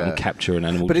zoos that go out and capture an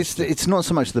animal. But it's not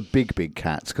so much the big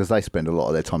cats because they spend a lot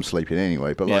of their time sleeping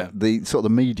anyway. But Yeah. the sort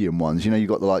of the medium ones, you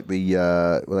got what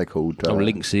are they called?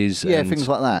 lynxes. Yeah, and things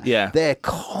like that. Yeah. They're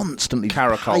constantly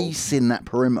Caracoles. pacing that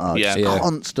perimeter. Yeah. Just Yeah.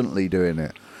 constantly doing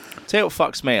it. Tell you what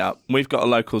fucks me up. We've got a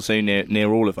local zoo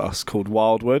near all of us called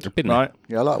Wildwood, Been there. right?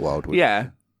 Yeah, I like Wildwood. Yeah.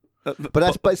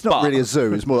 But it's not really a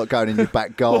zoo. It's more like going in your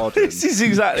back garden. This is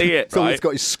exactly it, So right? he's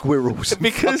got his squirrels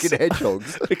and fucking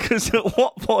hedgehogs. Because at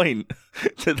what point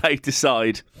do they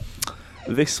decide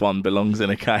this one belongs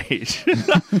in a cage?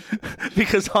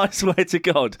 Because I swear to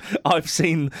God, I've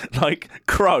seen like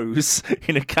crows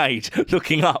in a cage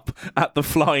looking up at the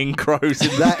flying crows in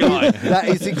the sky. That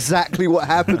is exactly what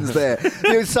happens there.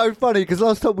 It was so funny because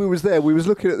last time we was there, we was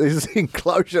looking at this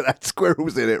enclosure that had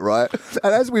squirrels in it, right?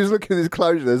 And as we was looking at this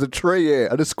enclosure, there's a tree here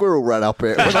and a squirrel ran up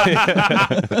it.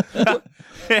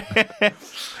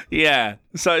 Yeah.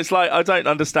 So it's like I don't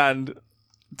understand.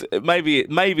 Maybe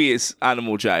it's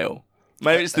animal jail.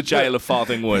 Maybe it's the jail of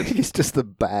Farthingwood. It's just the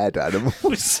bad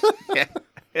animals.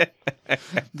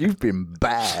 You've been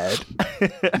bad.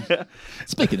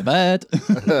 Speaking of bad,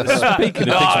 Speaking of things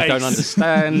I don't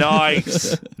understand.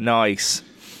 Nice.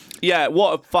 Yeah,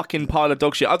 what a fucking pile of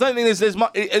dog shit. I don't think there's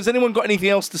much. Has anyone got anything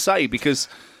else to say? Because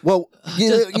Well,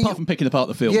 apart from picking apart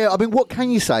the film. yeah, I mean, what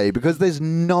can you say? Because there's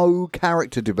no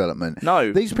character development.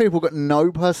 No. These people got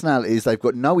no personalities. They've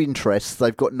got no interests.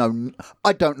 They've got no...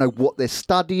 I don't know what they're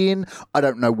studying. I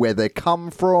don't know where they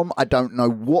come from. I don't know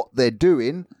what they're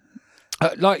doing.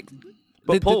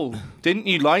 But Paul, didn't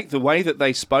you like the way that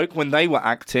they spoke when they were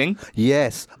acting?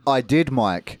 Yes, I did,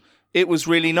 Mike. It was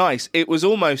really nice. It was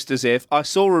almost as if I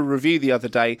saw a review the other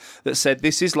day that said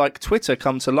this is like Twitter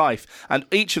come to life, and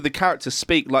each of the characters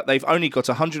speak like they've only got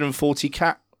 140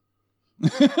 cat.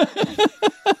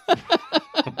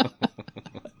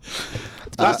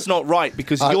 That's not right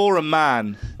because you're a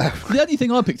man. The only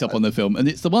thing I picked up on the film, and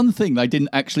it's the one thing they didn't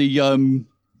actually, I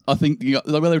think, when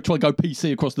they were trying to go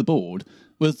PC across the board,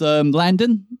 was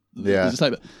Landon. Yeah.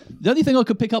 The only thing I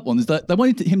could pick up on is that they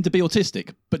wanted him to be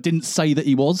autistic, but didn't say that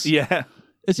he was. Yeah.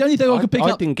 It's the only thing I could pick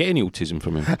I up. didn't get any autism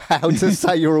from him. How to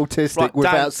say you're autistic Right,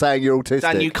 without Dan- saying you're autistic.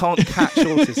 Dan, you can't catch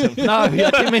autism. No, I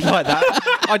didn't mean like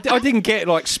that. I didn't get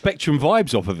like Spectrum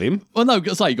vibes off of him. Well, no,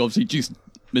 I say obviously just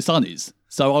my son is.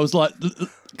 So I was like,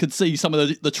 could see some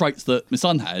of the traits that my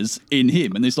son has in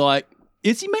him, and it's like,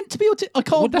 is he meant to be autistic? I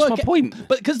can't. Well, that's work my it- point.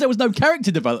 But because there was no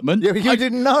character development, Yeah, you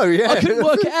didn't know, yeah. I couldn't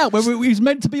work it out whether he was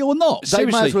meant to be or not. They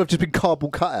may Seriously. as well have just been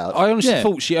cardboard cutouts. I honestly Yeah.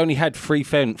 thought she only had 3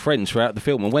 friends throughout the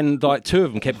film, and when like 2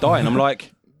 of them kept dying, I'm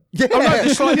like, Yeah,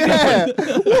 just like yeah.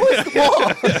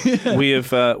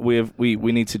 What?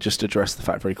 We need to just address the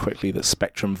fact very quickly that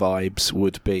Spectrum Vibes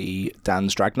would be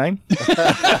Dan's drag name.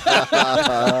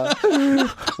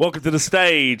 Welcome to the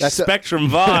stage, Spectrum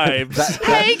Vibes.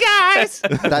 Hey guys!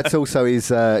 That's also his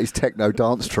techno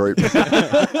dance troupe. that's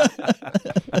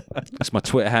my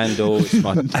Twitter handle, it's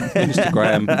my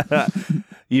Instagram.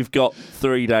 You've got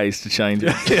 3 days to change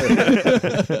it.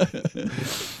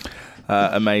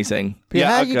 Amazing. Yeah,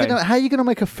 how okay. are you gonna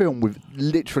make a film with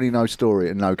literally no story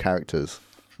and no characters?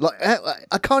 Like,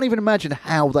 I can't even imagine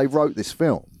how they wrote this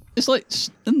film. It's like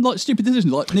stupid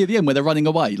decisions, like near the end where they're running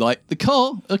away. Like the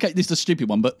car, okay, this is a stupid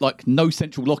one, but like no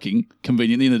central locking,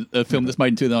 conveniently in a film that's made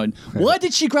in 2009. Why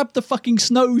did she grab the fucking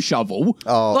snow shovel?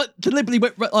 Oh. Like deliberately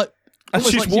went like. And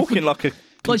almost she's like she walking like a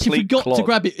like she complete forgot to clod.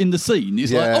 grab it in the scene.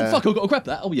 It's like, Yeah. oh fuck, I've got to grab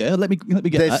that. Oh yeah, let me get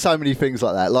There's that. so many things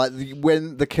like that. Like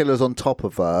when the killer's on top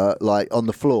of her, like on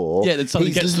the floor. Yeah, then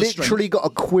suddenly he's gets the literally got a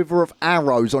quiver of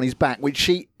arrows on his back, which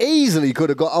she easily could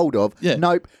have got hold of. Yeah.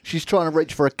 Nope, she's trying to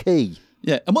reach for a key.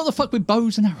 Yeah, and what the fuck with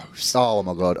bows and arrows? Oh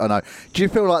my god, I know. Do you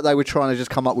feel like they were trying to just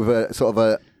come up with a sort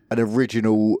of an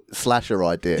original slasher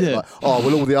idea? Yeah. Like, oh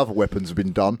well, all the other weapons have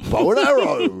been done. Bow and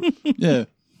arrow. Yeah.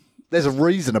 There's a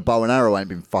reason a bow and arrow ain't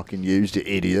been fucking used, you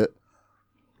idiot.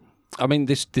 I mean,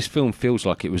 this film feels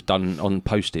like it was done on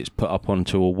post-its put up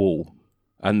onto a wall,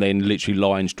 and then literally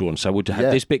lines drawn. So we'll have Yeah.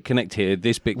 this bit connect here,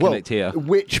 this bit Well, connect here.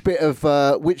 which bit of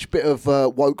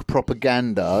woke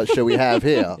propaganda shall we have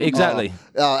here? Exactly.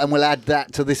 And we'll add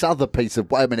that to this other piece of.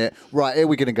 Wait a minute. Right, here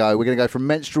we're going to go. We're going to go from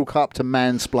menstrual cup to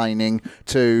mansplaining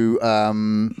to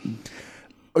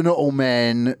not all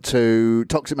men to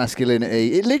toxic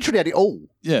masculinity. It literally had it all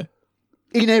Yeah.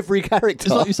 in every character. It's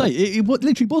like you say, it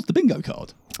literally was the bingo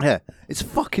card. Yeah, it's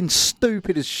fucking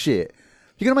stupid as shit.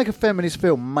 If you're going to make a feminist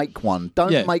film, make one.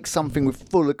 Don't Yeah. make something with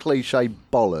full of cliche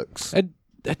bollocks. And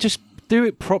just do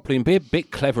it properly and be a bit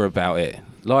clever about it.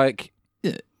 Like,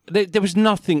 Yeah. there was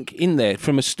nothing in there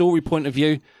from a story point of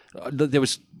view. There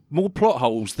was more plot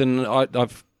holes than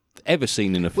I've ever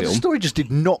seen in a Well, film. the story just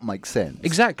did not make sense.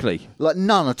 Exactly. Like,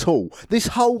 none at all. This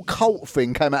whole cult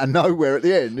thing came out of nowhere at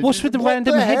the end. What's with the What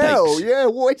random the hell? headaches? Yeah,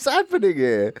 what is happening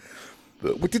here?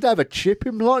 Did they have a chip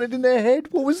implanted in their head?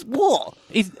 What?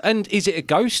 Is it a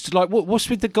ghost? Like, what's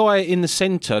with the guy in the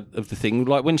centre of the thing?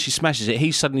 Like, when she smashes it,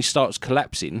 he suddenly starts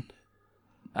collapsing.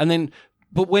 And then,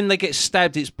 but when they get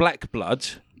stabbed, it's black blood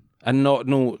and not.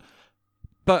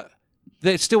 But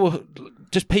there's still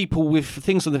just people with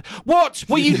things on the. What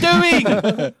are you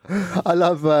doing? I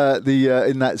love the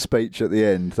in that speech at the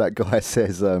end, that guy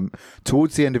says,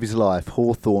 towards the end of his life,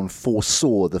 Hawthorne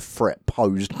foresaw the threat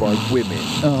posed by women.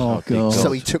 Oh, God.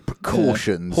 So he took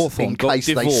precautions Hawthorne in got case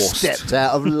they divorced. stepped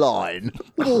out of line.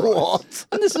 What?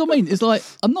 And this is what I mean. It's like,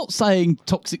 I'm not saying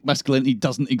toxic masculinity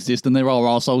doesn't exist and there are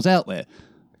arseholes out there.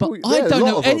 But Well, I yeah, a don't lot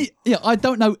know of them. I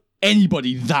don't know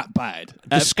anybody that bad.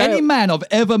 scale- Any man I've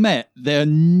ever met, there are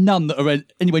none that are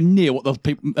anywhere near what the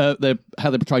people how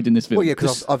they're portrayed in this film. Well, yeah,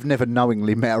 because I've never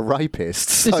knowingly met a rapist.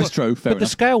 So. This is true. Fair But the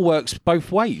enough. scale works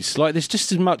both ways. Like, there's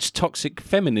just as much toxic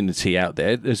femininity out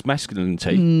there as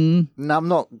masculinity. No, I'm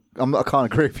not. I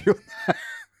can't agree with you.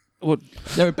 Well,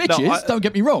 There are bitches. Don't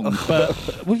get me wrong,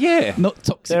 but well, yeah. not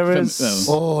toxic. There is-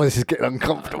 Oh, this is getting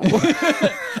uncomfortable.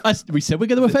 We said we're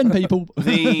going to offend people.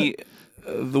 The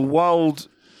world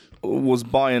was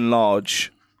by and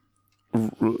large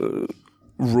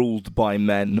ruled by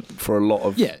men for a lot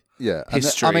of Yeah. Yeah, and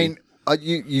history. I mean,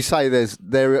 you say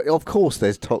of course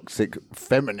there's toxic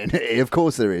femininity, of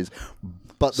course there is,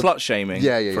 but slut shaming,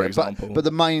 for example. But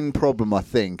the main problem, I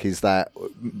think, is that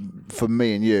for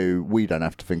me and you, we don't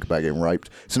have to think about getting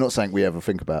raped. It's not something we ever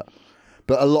think about,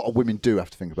 but a lot of women do have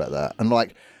to think about that, and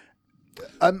like.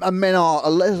 And men there's a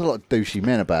lot of douchey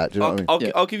men about. Do you know what I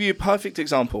mean? I'll give you a perfect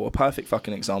example, a perfect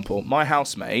fucking example. My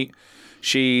housemate,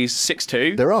 she's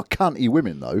 6'2". There are cunty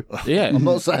women though. Yeah. I'm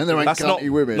not saying there ain't That's cunty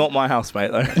women. not my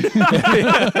housemate though.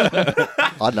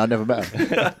 I never met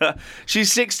her.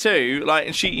 She's 6'2", like,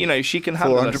 and she can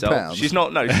handle 400 herself. pounds. She's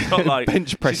not like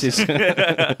Bench presses.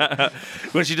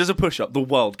 when she does a push up, the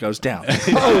world goes down.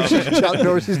 Oh, she's Chuck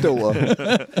Norris's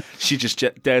daughter. She just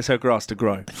dares her grass to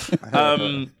grow.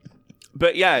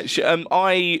 But yeah,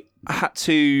 I had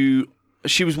to.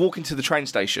 She was walking to the train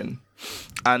station,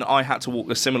 and I had to walk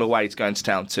a similar way to go into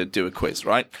town to do a quiz,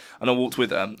 right? And I walked with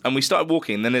her, and we started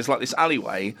walking. Then there's like this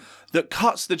alleyway that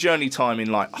cuts the journey time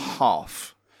in like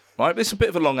half, right? But it's a bit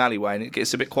of a long alleyway, and it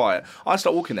gets a bit quiet. I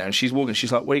start walking there, and she's walking.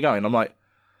 She's like, "Where are you going?" I'm like,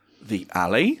 "The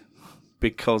alley,"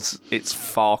 because it's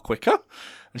far quicker.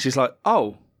 And she's like,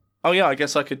 "Oh yeah, I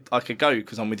guess I could go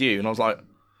because I'm with you." And I was like,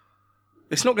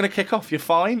 it's not going to kick off. You're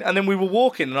fine. And then we were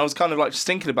walking, and I was kind of like just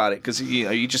thinking about it because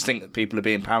you just think that people are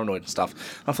being paranoid and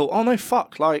stuff. And I thought, oh no,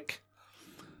 fuck! Like,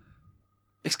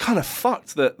 it's kind of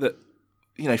fucked that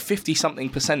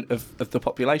 50-something% of the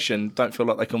population don't feel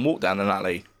like they can walk down an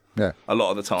alley. Yeah. A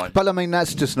lot of the time. But I mean,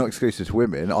 that's just not exclusive to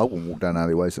women. I wouldn't walk down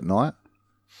alleyways at night.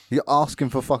 You're asking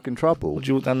for fucking trouble. Would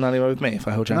you walk down an alleyway with me if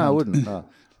I held your No, hand? I wouldn't. No.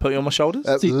 Put you on my shoulders?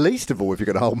 At least of all, if you're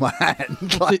going to hold my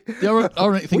hand. Like, The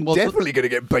ironic thing we're was definitely going to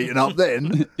get beaten up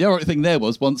then. the ironic thing there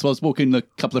was once I was walking a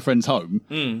couple of friends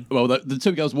home. Well, the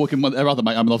two girls walking with their other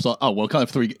mate, and I was like, oh well, kind of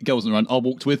three girls in the run. I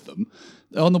walked with them.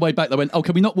 On the way back, they went, "Oh,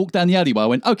 can we not walk down the alleyway?" I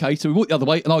went, "Okay." So we walked the other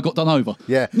way, and I got done over.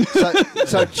 Yeah.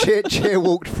 So Cheer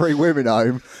walked 3 women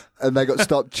home, and they got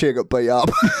stopped. Cheer got beat up.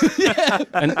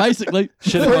 And basically,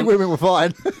 Should 3 have women were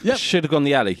fine. gone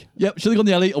the alley. yep, should have gone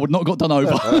the alley. I would not have got done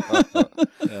over.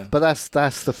 But that's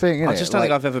the thing, isn't I it? just don't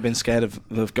think I've ever been scared of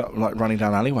like running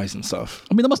down alleyways and stuff.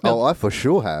 I mean, there must be. Oh, I for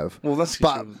sure have. Well, that's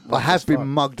But I have been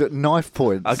mugged at knife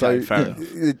point. Okay, so fair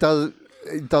enough.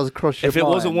 It does cross your If it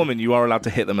was a mind. woman, you are allowed to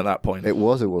hit them at that point. It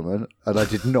was a woman, and I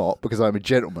did not because I'm a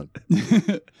gentleman.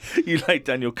 You laid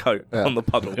down your coat on the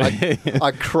puddle.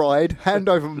 I cried, hand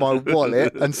over my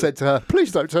wallet, and said to her,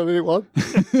 "Please don't tell anyone."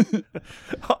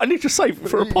 I need to save it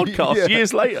for a podcast Yeah.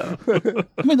 years later.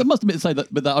 I mean, there must have been to say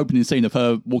that with that opening scene of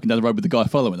her walking down the road with the guy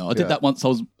following her. I did Yeah. that once. I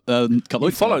was a couple of You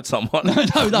weeks ago. followed someone.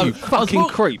 No. You fucking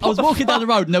creep. I was walking down the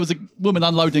road and there was a woman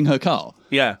unloading her car.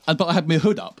 Yeah. But I had my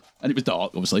hood up and it was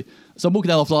dark, obviously. So I'm walking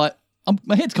down. I was like,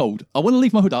 my head's cold. I want to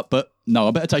leave my hood up, but no,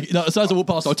 I better take it. No, so as I walked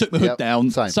past, I took my hood Yep,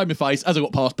 down, same. saved my face. As I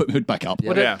got past, put my hood back up.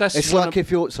 Well, Yeah. that's It's one like of-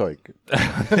 if you're sorry.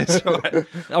 That's right.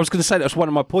 I was going to say that's one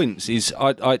of my points. Is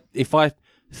if I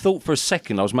thought for a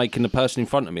second I was making the person in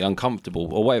front of me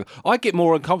uncomfortable or whatever, I get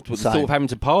more uncomfortable at the Same. thought of having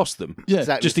to pass them. Yeah.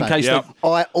 Exactly Just in the same. case Yeah.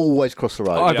 I always cross the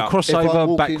road. I have Yeah. a If I'm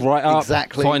crossover, back walking- right up,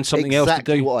 exactly, find something else to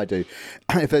exactly do. what I do.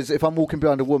 If I'm walking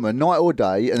behind a woman, night or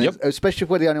day, and Yep. especially if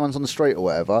we're the only ones on the street or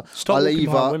whatever, Stop I'll walking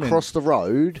behind either women. cross the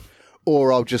road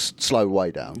or I'll just slow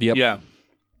way down. Yep. Yeah.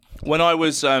 When I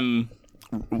was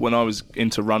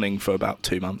into running for about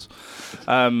 2 months,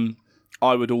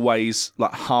 I would always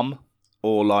like hum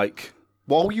or like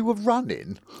While you were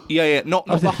running, not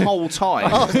the whole time.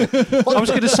 I was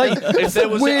going to say If there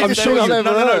was, weirdest if there thing was I've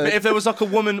ever no. heard. But if there was like a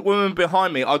woman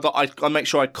behind me, I make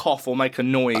sure I cough or make a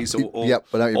noise or Yep,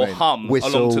 I know what you or mean. hum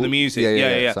Whistle. along to the music.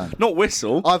 Yeah, same. Not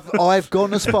whistle. I've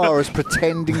gone as far as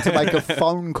pretending to make a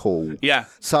phone call. Yeah.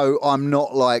 So I'm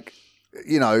not like,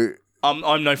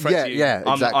 I'm no threat to you. Yeah,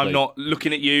 exactly. I'm not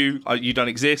looking at you. You don't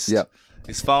exist. Yeah.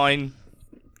 It's fine.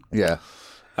 Yeah.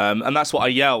 And that's what I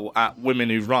yell at women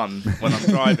who run when I'm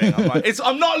driving. I'm like,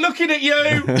 I'm not looking at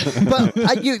you. But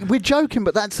we're joking,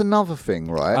 but that's another thing,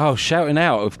 right? Oh, shouting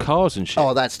out of cars and shit.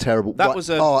 Oh, that's terrible. That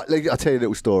was a- Oh, I'll tell you a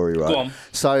little story, right? Go on.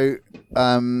 So,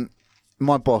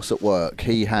 my boss at work,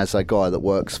 he has a guy that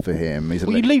works for him. He's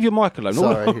Will you leave your mic alone?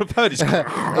 Sorry. All I've heard is...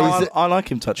 I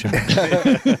like him touching me.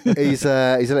 he's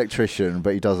an electrician,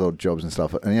 but he does odd jobs and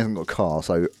stuff, and he hasn't got a car,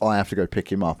 so I have to go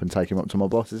pick him up and take him up to my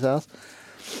boss's house.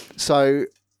 So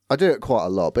I do it quite a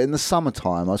lot, but in the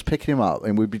summertime, I was picking him up,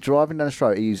 and we'd be driving down the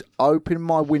street. He's opening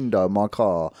my window of my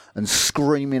car and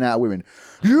screaming at women,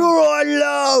 "You're I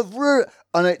love,"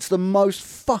 and it's the most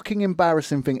fucking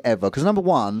embarrassing thing ever. Because number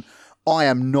one, I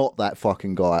am not that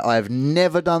fucking guy. I have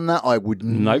never done that. I would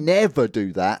never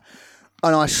do that.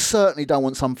 And I certainly don't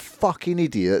want some fucking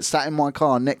idiot sat in my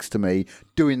car next to me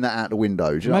doing that out the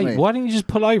window. Do you know what I mean? Why don't you just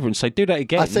pull over and say, do that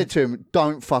again? I said to him,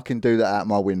 "Don't fucking do that out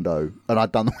my window." And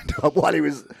I'd done the window up while he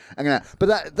was hanging out.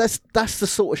 But that's the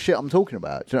sort of shit I'm talking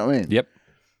about. Do you know what I mean? Yep.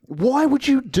 Why would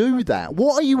you do that?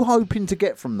 What are you hoping to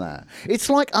get from that? It's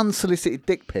like unsolicited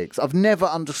dick pics. I've never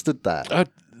understood that. I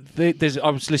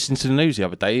was listening to the news the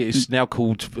other day. It's now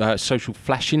called social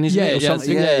flashing, isn't it? Or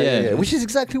something? Yeah. Which is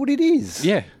exactly what it is.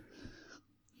 Yeah.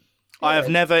 I have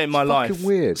never in my life fucking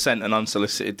weird. sent an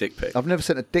unsolicited dick pic. I've never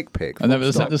sent a dick pic. I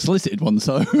never sent the solicited one,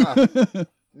 so.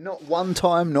 Not one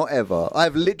time, not ever.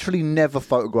 I've literally never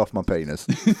photographed my penis.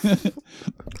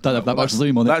 Don't have that much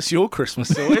zoom on it. That's your Christmas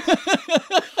story.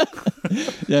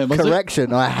 Yeah,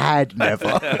 Correction, I had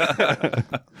never.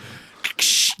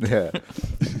 Yeah.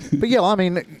 But yeah, I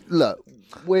mean, look.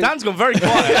 Dan's gone very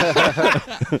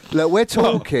quiet. Look, we're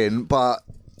talking, but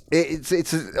it's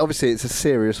obviously it's a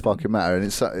serious fucking matter, and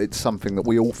it's something that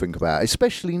we all think about,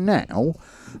 especially now,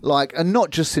 like, and not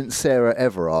just since Sarah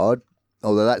Everard,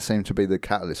 although that seemed to be the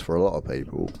catalyst for a lot of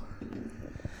people.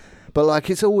 But like,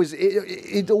 it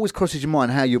always crosses your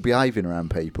mind how you're behaving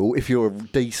around people if you're a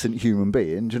decent human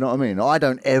being. Do you know what I mean? I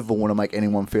don't ever want to make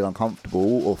anyone feel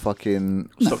uncomfortable or fucking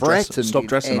threatened stop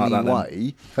dressing in any like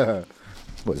that, way.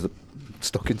 What is the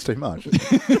stockings too much?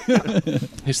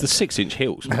 It's the 6-inch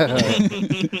heels.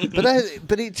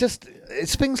 But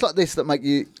it's things like this that make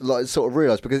you like sort of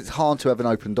realise, because it's hard to have an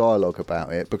open dialogue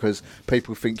about it because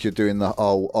people think you're doing the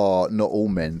not all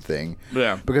men thing.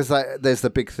 Yeah. Because there's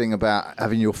the big thing about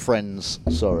having your friends.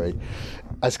 Sorry,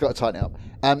 I just got to tighten it up.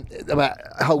 About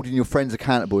holding your friends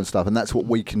accountable and stuff, and that's what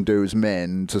we can do as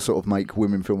men to sort of make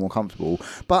women feel more comfortable.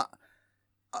 But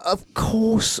of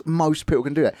course, most people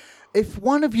can do that. If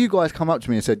one of you guys come up to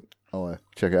me and said, "Oh,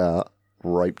 check it out,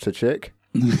 raped a chick,"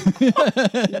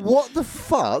 what the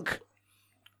fuck?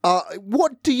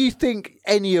 What do you think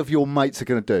any of your mates are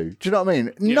going to do? Do you know what I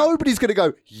mean? Yeah. Nobody's going to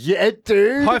go, "Yeah,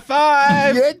 dude. High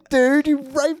five! Yeah, dude, you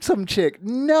raped some chick."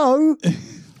 No.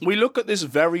 We look at this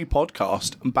very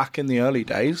podcast, and back in the early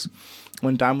days,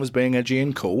 when Dan was being edgy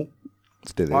and cool,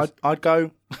 I'd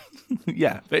go,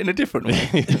 yeah, but in a different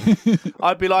way.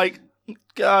 I'd be like,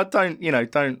 don't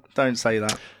say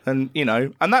that. And,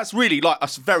 and that's really like a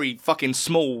very fucking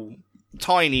small,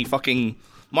 tiny fucking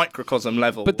microcosm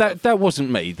level. But that wasn't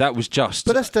me. That was just...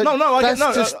 But that's that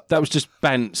was just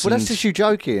bants. Well, that's just you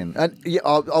joking. And yeah,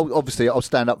 I'll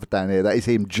stand up for Dan here. That is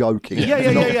him joking.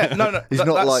 Yeah. No. He's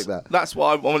not like that. That's what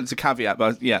I wanted to caveat.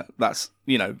 But yeah, that's,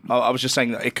 I was just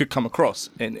saying that it could come across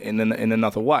in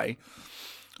another way.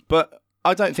 But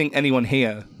I don't think anyone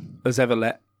here has ever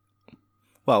let...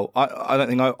 Well, I don't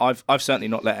think I've certainly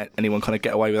not let anyone kind of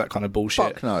get away with that kind of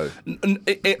bullshit. Fuck no.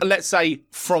 Let's say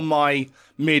from my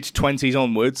mid-20s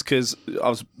onwards, because I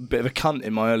was a bit of a cunt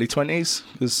in my early 20s,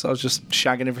 because I was just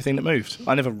shagging everything that moved.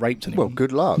 I never raped anyone. Well,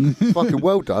 good luck. Fucking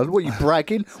well done. What are you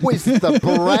bragging? What is the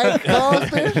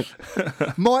brag?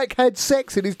 Mike had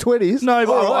sex in his 20s. No,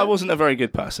 but I wasn't a very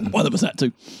good person. Well, there was that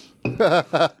too.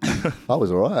 I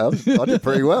was all right. I did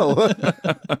pretty well.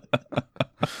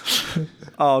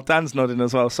 Oh, Dan's nodding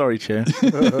as well. Sorry, Cheer.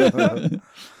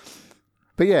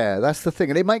 But yeah, that's the thing.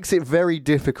 And it makes it very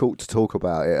difficult to talk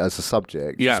about it as a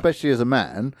subject, especially as a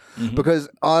man, because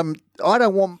I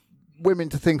don't want women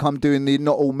to think I'm doing the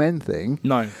not all men thing.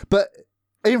 No. But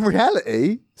in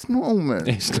reality, it's not all men.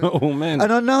 It's not all men.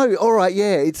 And I know, all right,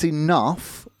 yeah, it's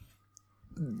enough,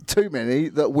 too many,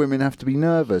 that women have to be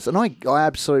nervous. And I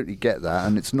absolutely get that,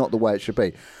 and it's not the way it should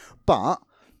be. But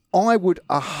I would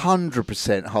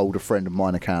 100% hold a friend of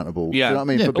mine accountable. Yeah. Do you know what I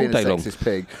mean? Yeah, for being a all day long. sexist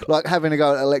pig. Like having to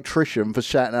go at an electrician for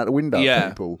shouting out the window at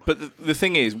people. But the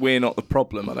thing is, we're not the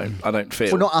problem. I don't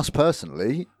feel. Well, not us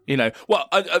personally. You know, well,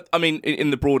 I mean,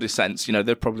 in the broadest sense, you know,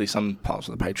 there are probably some parts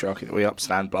of the patriarchy that we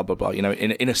upstand, blah blah blah. You know,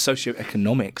 in a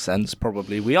socio-economic sense,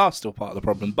 probably we are still part of the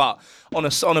problem. But on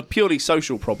a purely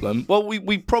social problem, well,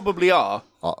 we probably are.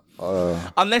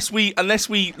 Unless we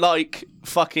like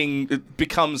fucking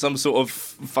become some sort of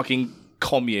fucking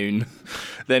commune,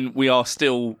 then we are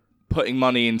still putting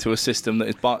money into a system that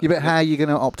is. Yeah, but how are you going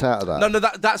to opt out of that? No,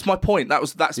 that's my point.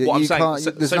 That's what I'm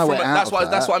saying. There's no way out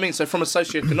of that's what I mean. So from a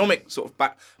socio-economic sort of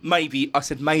back, maybe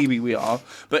we are,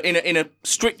 but in a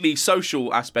strictly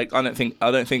social aspect, I don't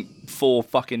think 4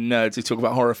 fucking nerds who talk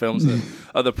about horror films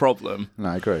are the problem. No,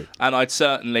 I agree. And I'd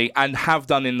certainly, and have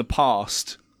done in the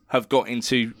past, have got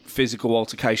into physical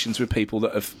altercations with people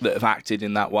that have acted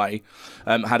in that way.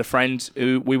 Had a friend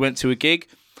who we went to a gig,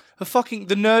 the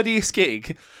nerdiest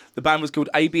gig. The band was called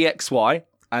ABXY,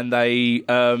 and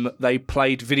they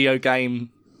played video game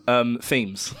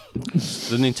themes.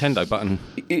 The Nintendo button.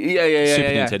 Yeah.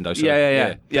 Super Nintendo.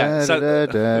 Sorry. Yeah. So,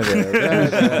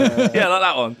 yeah, like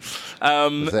that one.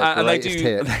 And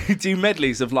they do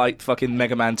medleys of like fucking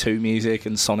Mega Man 2 music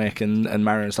and Sonic and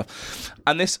Mario and stuff.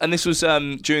 And this was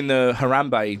during the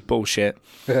Harambe bullshit.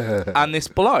 And this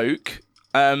bloke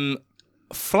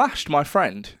flashed my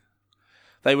friend.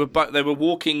 They were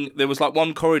walking. There was like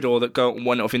one corridor that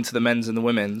went off into the men's and the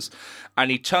women's, and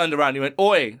he turned around. And he went,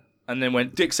 "Oi!" and then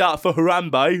went, "Dicks out for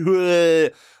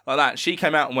Harambe," like that. She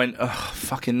came out and went, "Oh,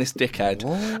 fucking this dickhead!"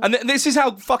 What? And this is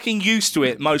how fucking used to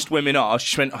it most women are.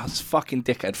 She went, "Oh, this fucking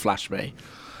dickhead flashed me,"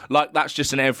 like that's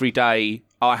just an everyday.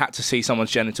 I had to see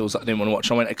someone's genitals that I didn't want to watch.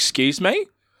 I went, "Excuse me,"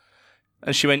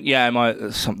 and she went, "Yeah,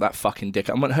 that fucking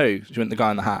dickhead." I went, "Who?" She went, "The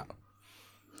guy in the hat."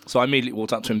 So I immediately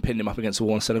walked up to him, pinned him up against the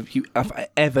wall, and said, if I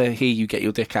ever hear you get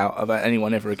your dick out of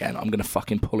anyone ever again, I'm going to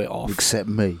fucking pull it off. Except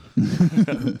me.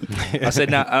 I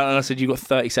said, "No," and I said, "You've got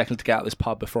 30 seconds to get out of this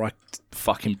pub before I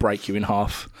fucking break you in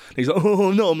half." And he's like,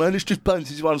 "Oh, no, man, it's just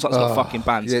bands." I was like, "It's not fucking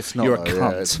bands. Yeah, it's not, You're a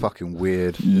cunt." Yeah, it's fucking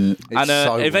weird. Yeah. And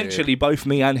eventually both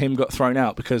me and him got thrown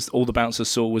out because all the bouncers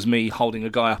saw was me holding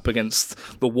a guy up against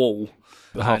the wall.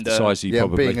 Half the size of you,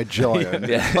 probably. Being a giant.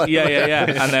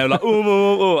 yeah. And they were like,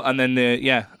 "Oh," and then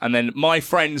and then my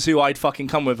friends who I'd fucking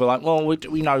come with were like, "Well,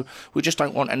 we know we just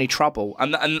don't want any trouble,"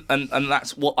 and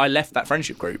that's what I left that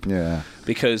friendship group. Yeah,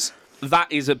 because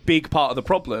that is a big part of the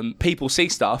problem. People see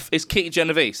stuff. It's Kitty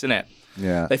Genovese, isn't it?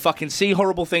 Yeah. They fucking see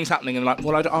horrible things happening and like,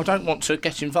 well, I don't want to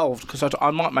get involved because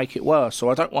I might make it worse,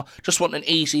 or I just want an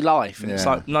easy life. And it's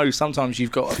like, no, sometimes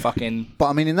you've got to fucking... But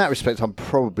I mean, in that respect, I'm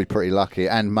probably pretty lucky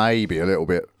and maybe a little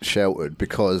bit sheltered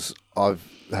because I've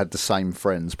had the same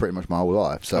friends pretty much my whole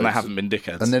life. So and they haven't been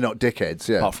dickheads. And they're not dickheads,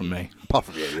 yeah. Apart from me. Apart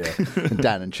from you, yeah. And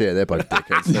Dan and Cheer, they're both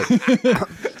dickheads.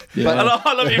 Yeah. But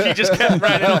I love it if you just kept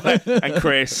rounding off there. And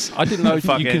Chris. I didn't know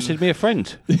you considered me a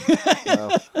friend.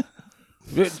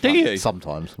 Well, do you?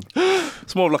 Sometimes.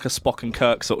 It's more like a Spock and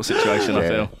Kirk sort of situation, I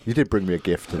feel. You did bring me a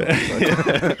gift today.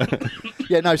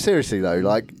 Yeah, no, seriously though,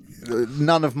 like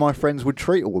none of my friends would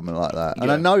treat a woman like that. And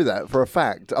I know that for a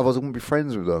fact. Otherwise I wouldn't be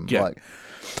friends with them. Yeah.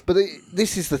 But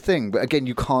this is the thing. But again,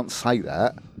 you can't say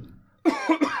that.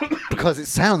 Because it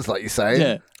sounds like you're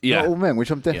saying not all men, which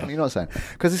I'm definitely not saying.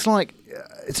 Because it's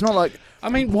not like... I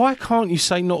mean, why can't you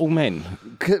say not all men?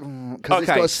 Because it's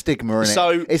got a stigma in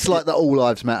it. It's like the all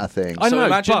lives matter thing. I know,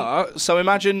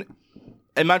 imagine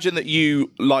that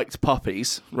you liked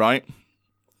puppies, right?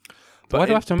 But why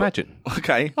do I have to imagine?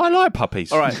 Okay. I like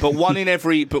puppies. All right, but one in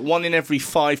every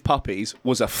 5 puppies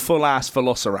was a full ass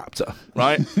velociraptor,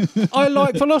 right? I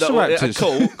like velociraptors.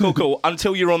 Cool.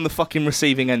 Until you're on the fucking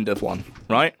receiving end of one,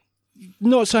 right?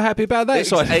 Not so happy about that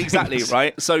side. Exactly,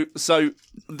 right? So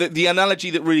the analogy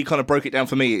that really kind of broke it down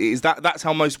for me is that's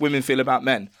how most women feel about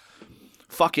men.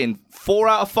 Fucking 4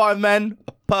 out of 5 men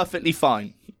are perfectly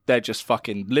fine. They're just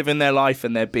fucking living their life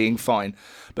and they're being fine.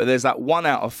 But there's that 1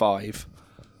 out of 5.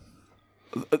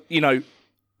 You know,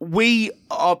 we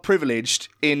are privileged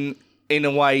in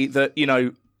a way that, you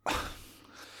know,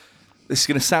 this is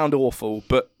going to sound awful,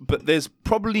 but there's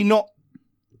probably not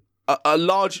a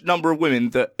large number of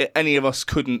women that any of us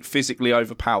couldn't physically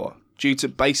overpower due to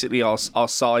basically our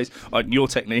size, your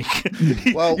technique.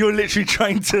 Well, you're literally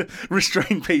trying to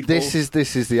restrain people. This is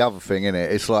the other thing, isn't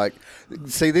it? It's like,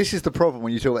 see, this is the problem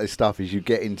when you talk about this stuff is you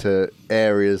get into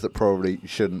areas that probably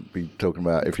shouldn't be talking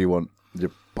about if you want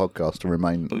your podcast to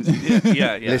remain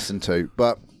listened to.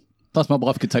 But plus, my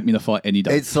wife could take me in a fight any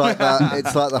day. It's like that.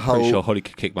 It's like the whole. Pretty sure Holly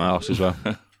could kick my ass as well.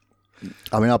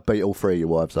 I mean, I'd beat all 3 of your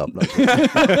wives up.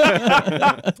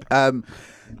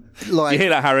 Like, You hear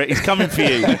that, Harriet? He's coming for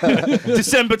you.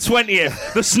 December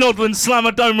 20th, the Snodland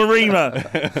Slammer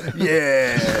Domarima.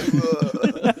 yeah.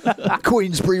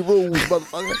 Queensbury rules,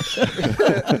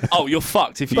 motherfucker. Oh, you're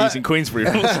fucked if you're using Queensbury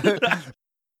rules.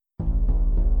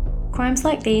 Crimes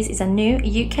Like These is a new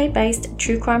UK-based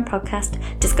true crime podcast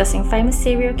discussing famous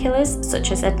serial killers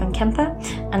such as Edmund Kemper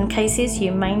and cases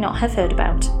you may not have heard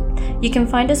about. You can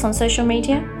find us on social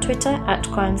media, Twitter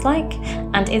 @CrimesLike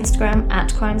and Instagram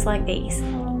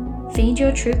 @CrimesLikeThese. Feed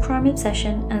your true crime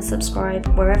obsession and subscribe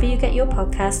wherever you get your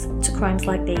podcasts to Crimes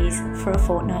Like These for a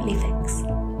fortnightly fix.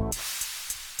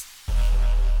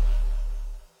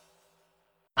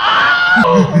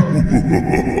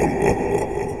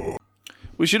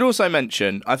 We should also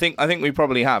mention, I think we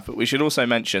probably have, but we should also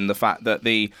mention the fact that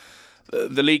the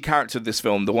lead character of this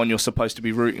film, the one you're supposed to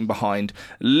be rooting behind,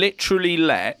 literally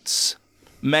lets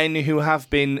men who have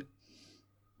been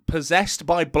possessed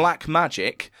by black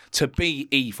magic to be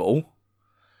evil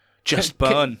just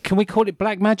burn. Can we call it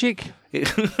black magic?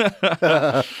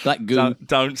 Black goo.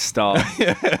 Don't start.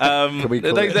 They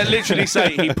literally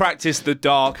say he practiced the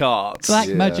dark arts. Black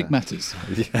magic matters.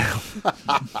 I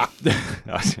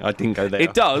didn't go there.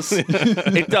 It does.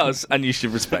 It does, and you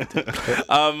should respect it.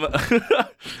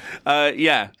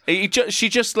 Yeah. She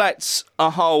just lets a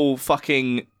whole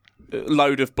fucking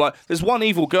load of blood. There's one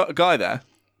evil guy there.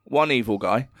 One evil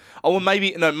guy. Oh, well,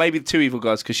 maybe two evil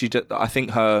guys, because I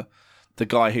think the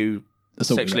guy who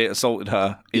sexually assaulted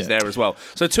her is there as well.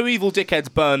 So two evil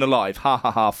dickheads burn alive. Ha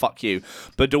ha ha, fuck you.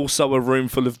 But also a room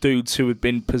full of dudes who had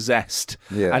been possessed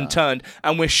and turned.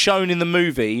 And we're shown in the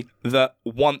movie that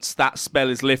once that spell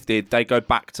is lifted, they go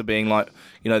back to being like,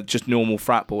 just normal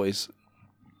frat boys.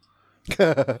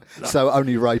 So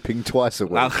only raping twice a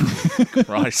week.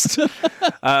 Christ.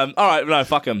 All right, no,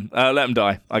 fuck them. Let them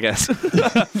die, I guess.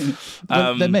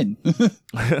 They're men.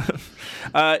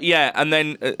 Yeah, and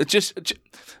then just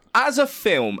as a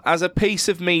film, as a piece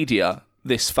of media,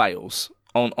 this fails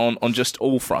on just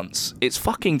all fronts. It's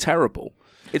fucking terrible.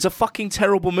 It's a fucking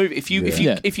terrible movie. If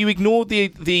you ignore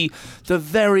the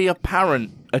very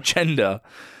apparent agenda,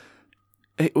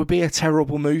 it would be a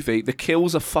terrible movie. The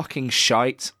kills are fucking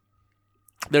shite.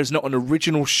 There's not an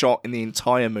original shot in the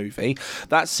entire movie.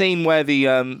 That scene where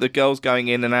the girl's going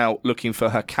in and out looking for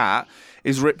her cat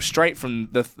is ripped straight from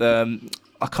the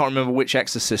I can't remember which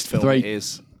Exorcist film it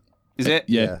is. Is it?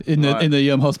 Yeah, in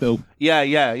the hospital. Yeah.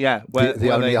 Where The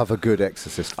only other good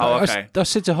Exorcist film. Oh, okay. I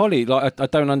said to Holly, like, I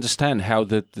don't understand how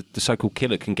the so-called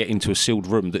killer can get into a sealed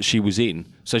room that she was in.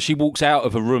 So she walks out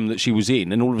of a room that she was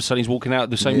in, and all of a sudden he's walking out of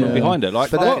the same room behind her.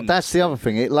 Like, But that's the other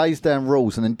thing. It lays down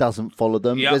rules and then doesn't follow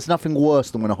them. Yep. There's nothing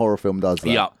worse than when a horror film does that.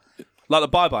 Yeah. Like the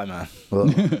Bye-Bye Man. Well,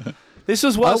 This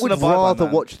was I worse would than the Bye-Bye rather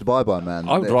Man. watch the Bye-Bye Man.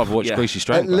 I would rather watch Yeah. Greasy At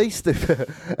Strangler. least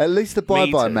the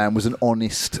Bye-Bye too. Man was an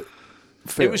honest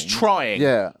film. It was trying.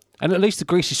 Yeah. And at least the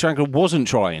Greasy Strangler wasn't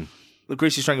trying. The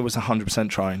Greasy Strangler was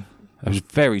 100% trying. It was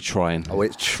very trying. Oh,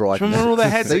 it's tried. Do you remember all their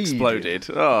heads Succeeded. exploded?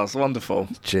 Oh, it's wonderful.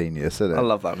 Genius, isn't it? I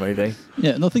love that movie.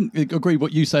 Yeah, and I think I agree with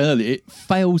what you say earlier. It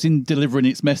fails in delivering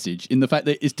its message in the fact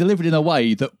that it's delivered in a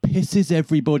way that pisses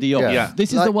everybody off. Yeah.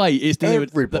 This is Like, the way it's delivered.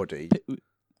 everybody.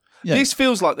 Yeah. This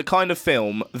feels like the kind of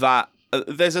film that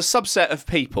there's a subset of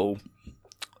people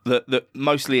that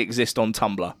mostly exist on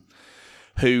Tumblr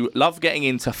who love getting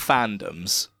into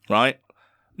fandoms, right?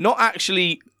 Not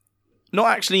actually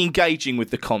engaging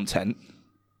with the content,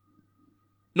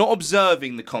 not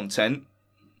observing the content,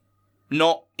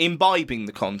 not imbibing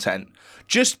the content,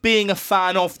 just being a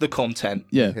fan of the content.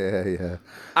 Yeah. Yeah.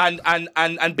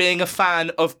 and being a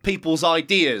fan of people's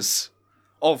ideas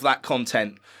of that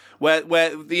content, where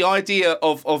the idea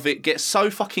of it gets so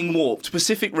fucking warped.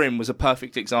 Pacific Rim was a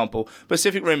perfect example.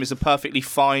 Pacific Rim is a perfectly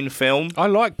fine film. I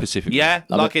like Pacific. Yeah,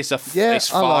 like it's Yeah,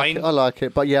 fine. I like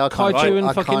it, but yeah, I kind Kaiju and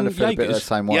of fucking feel a bit the Jaegers.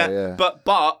 same way. Yeah, But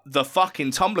the fucking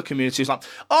Tumblr community is like,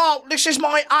 oh, this is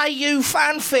my AU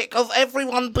fanfic of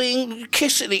everyone being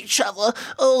kissing each other.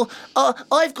 Oh,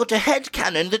 I've got a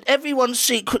headcanon that everyone's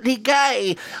secretly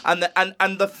gay, and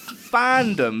the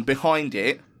fandom behind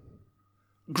it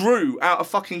grew out of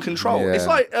fucking control. Yeah. It's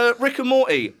like Rick and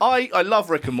Morty. I love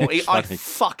Rick and Morty. It's I funny.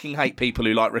 fucking hate people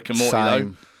who like Rick and Morty Same. though.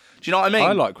 Do you know what I mean?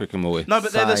 I like Rick and Morty. No,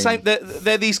 but they're the Same. same.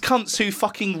 They're these cunts who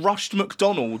fucking rushed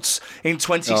McDonald's in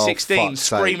 2016, Oh, fuck's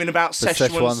screaming sake. about The Szechuan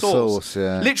Szechuan sauce. sauce,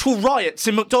 yeah. Literal riots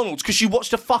in McDonald's because you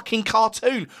watched a fucking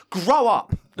cartoon. Grow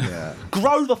up. yeah.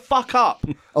 Grow the fuck up.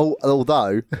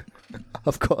 Although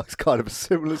I've got kind of a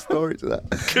similar story to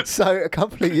that. So a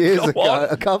couple of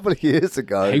years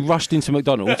ago, He rushed into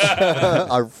McDonald's.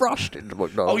 I rushed into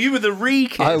McDonald's. Oh, you were the re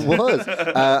kid. I was.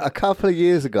 A couple of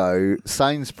years ago,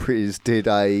 Sainsbury's did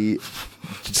a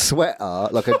sweater,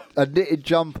 like a knitted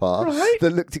jumper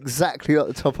that looked exactly like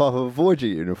the top half of a Voyager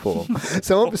uniform.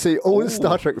 So obviously all the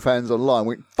Star Trek fans online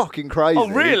went fucking crazy. Oh,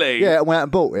 really? Yeah, and went out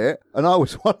and bought it, and I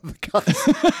was one of the guys.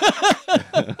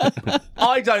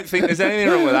 I don't think there's anything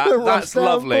wrong with that. That's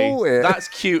lovely. That's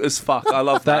cute as fuck. I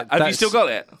love that. Have you still got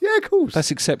it? Yeah, of course.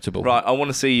 That's acceptable. Right, I want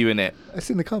to see you in it. It's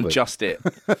in the cupboard. Just it.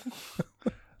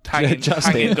 Hanging.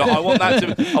 I want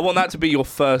that to be your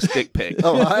first dick pic.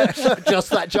 All right, just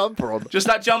that jumper on. Just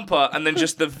that jumper, and then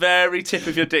just the very tip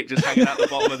of your dick just hanging out the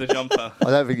bottom of the jumper. I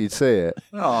don't think you'd see it.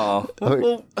 Oh,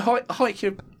 well, hike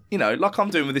your, like I'm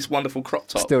doing with this wonderful crop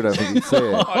top. Still don't think you'd see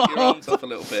it. Hike your arms up a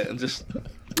little bit and just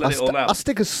let it all out. I'll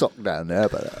stick a sock down there,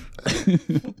 but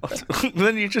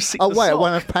then you just see. Oh wait, I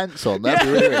won't have pants on. That'd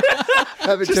be really.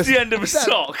 Just the end of a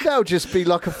sock. That'll just be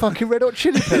like a fucking Red Hot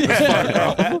Chili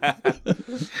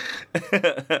Peppers.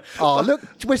 Oh look,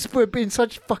 we're being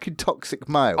such fucking toxic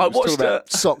males. I watched talking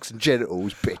about socks and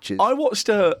genitals, bitches. I watched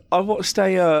a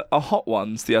Hot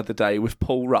Ones the other day with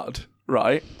Paul Rudd,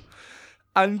 right?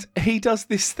 And he does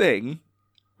this thing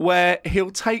where he'll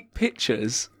take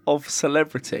pictures of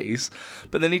celebrities,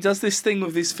 but then he does this thing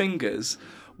with his fingers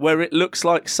where it looks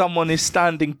like someone is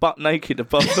standing butt naked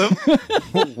above them.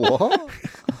 What?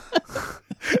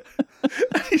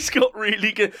 He's got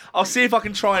really good. I'll see if I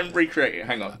can try and recreate it.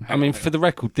 Hang on. For the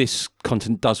record, this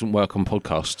content doesn't work on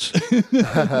podcasts.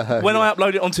 When I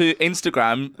upload it onto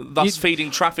Instagram, thus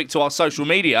feeding traffic to our social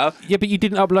media. Yeah, but you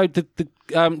didn't upload the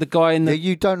guy in the.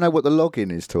 You don't know what the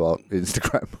login is to our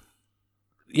Instagram.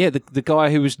 Yeah, the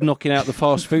guy who was knocking out the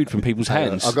fast food from people's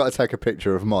hands. I've got to take a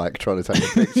picture of Mike trying to take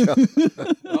a picture.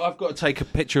 I've got to take a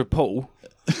picture of Paul,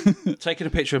 taking a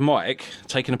picture of Mike,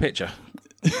 taking a picture.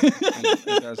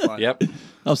 Yep.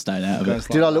 I'm staying out of it.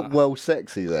 Did I look well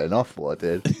sexy then? I thought I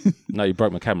did. No, you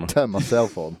broke my camera. Turn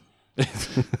myself on.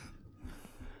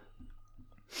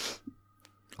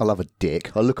 I love a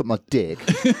dick. I look at my dick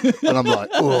and I'm like,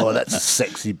 oh, that's a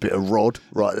sexy bit of rod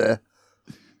right there.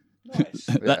 Nice.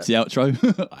 That's the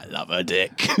outro. I love a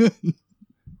dick.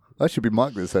 That should be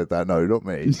Mike that said that. No, not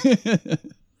me.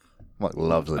 Mike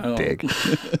loves a dick.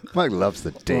 Mike loves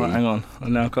the D. Right, hang on. I've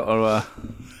now got to...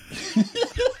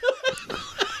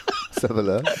 Let's have a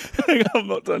look. Hang on, I'm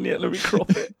not done yet. Let me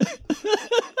crop it.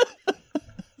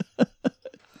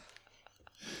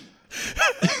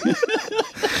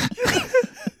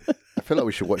 I feel like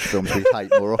we should watch films we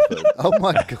hate more often. Oh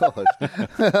my god.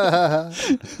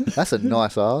 That's a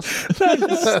nice ass.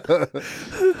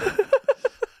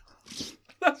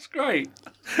 That's great.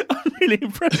 I'm really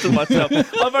impressed with myself.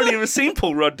 I've only ever seen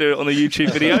Paul Rudd do it on a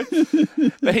YouTube video.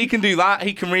 But he can do that.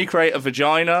 He can recreate a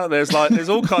vagina. There's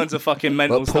all kinds of fucking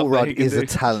mental stuff. Paul Rudd he can is do. a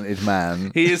talented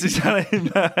man. He is a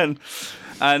talented man.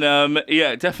 And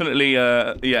yeah, definitely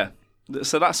yeah.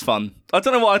 So that's fun. I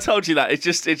don't know why I told you that. It's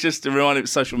just a reminder of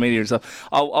social media and stuff.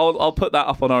 I'll put that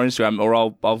up on our Instagram, or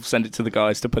I'll send it to the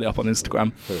guys to put it up on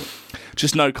Instagram.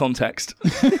 Just no context.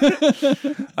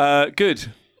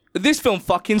 Good. This film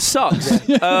fucking sucks.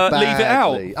 Leave it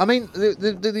out. I mean,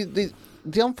 the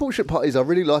unfortunate part is I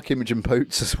really like Imogen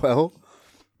Poots as well.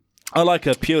 I like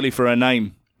her purely for her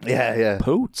name. Yeah.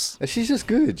 Poots? She's just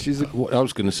good. She's. I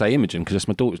was going to say Imogen because that's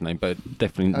my daughter's name, but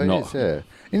definitely not. Yeah.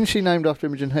 Isn't she named after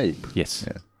Imogen Heap? Yes.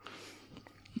 Yeah.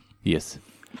 Yes.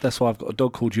 That's why I've got a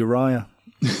dog called Uriah.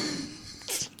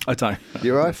 I don't.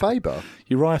 Uriah Faber?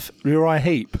 Uriah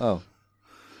Heep. Oh.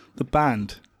 The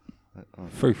band.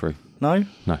 Frou. No?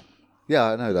 No. Yeah,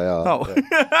 I know they are. Oh.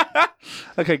 Yeah.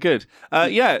 Okay, good.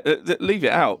 Leave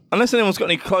it out. Unless anyone's got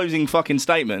any closing fucking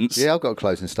statements. Yeah, I've got a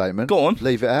closing statement. Go on.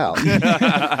 Leave it out.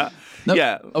 No,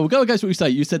 yeah. We'll go against what you say.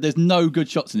 You said there's no good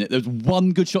shots in it. There's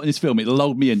one good shot in this film. It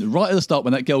lulled me in right at the start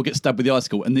when that girl gets stabbed with the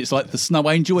icicle, and it's like the snow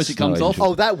angel as it comes off.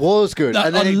 Oh, that was good. That-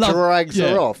 and then I it love- drags yeah.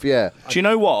 her off. Yeah. Do you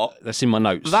know what? That's in my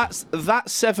notes. That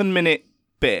 7-minute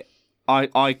bit,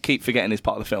 I keep forgetting is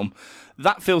part of the film.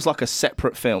 That feels like a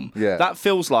separate film. Yeah. That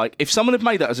feels like if someone had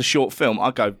made that as a short film,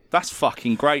 I'd go, that's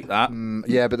fucking great, that.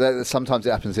 Yeah, but sometimes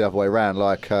it happens the other way around.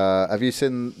 Like, have you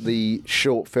seen the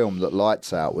short film that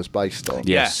Lights Out was based on?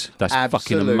 Yes, that's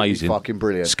Absolutely fucking amazing. fucking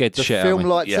brilliant. Scared the shit out of film me.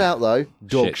 Lights Yeah. Out, though,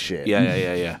 dog Shit. shit.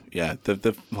 Yeah.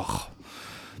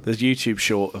 The YouTube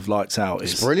short of Lights Out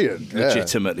is brilliant. Yeah.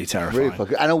 legitimately terrifying. Really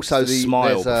fucking, and also The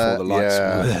smile there's before the lights.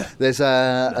 Yeah, there's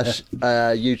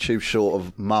a YouTube short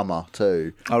of Mama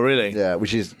too. Oh, really? Yeah,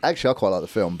 which is actually I quite like the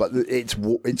film, but it's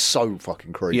so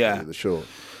fucking creepy. Yeah. The short.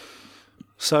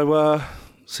 So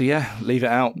So yeah, leave it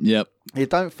out. Yep. You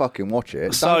don't fucking watch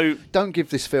it. So- don't give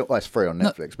this film. Well, it's free on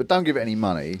Netflix, but don't give it any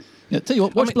money. Yeah, tell you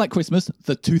what, watch Black Christmas,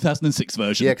 the 2006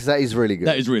 version. Yeah, because that is really good.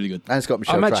 That is really good. And it's got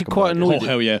Michelle I'm actually Trachtenberg. quite annoyed Oh,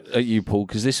 hell yeah. at you, Paul,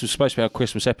 because this was supposed to be our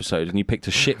Christmas episode, and you picked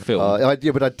a shit film.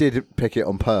 Yeah, but I did pick it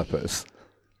on purpose.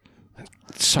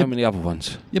 So many other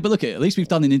ones. Yeah, but look, at least we've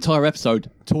done an entire episode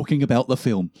talking about the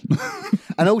film.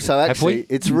 And also, actually, we?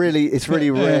 it's really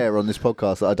rare on this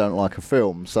podcast that I don't like a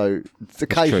film. So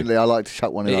occasionally, I like to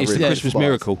chuck one in. It's the Christmas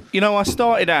miracle. You know, I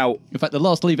started out. In fact, the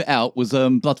last Leave It Out was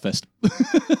Bloodfest.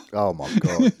 Oh my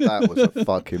god, that was a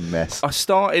fucking mess. I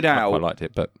started I out liked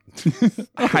it, but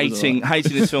hating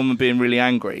this film and being really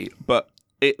angry, but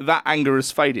that anger has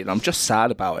faded. I'm just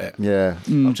sad about it. Yeah,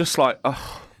 I'm just like,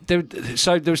 oh.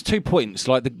 So there was 2 points.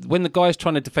 Like when the guy's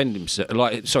trying to defend himself,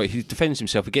 he defends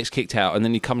himself, he gets kicked out, and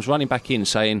then he comes running back in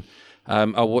saying,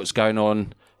 "Oh, what's going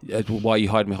on? Why are you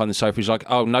hiding behind the sofa?" He's like,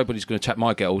 "Oh, nobody's going to attack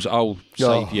my girls. I'll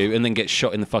save you," and then gets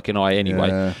shot in the fucking eye anyway.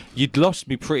 Yeah. You'd lost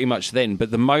me pretty much then,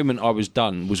 but the moment I was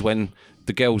done was when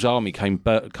the girls' army come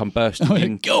bursting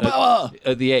in Girl power!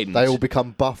 at the end. they all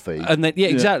become Buffy. and then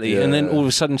exactly, and then Yeah. all of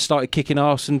a sudden started kicking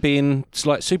ass and being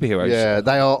like superheroes. Yeah,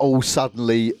 they are all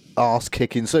suddenly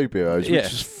ass-kicking superheroes, Yeah.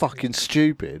 which is fucking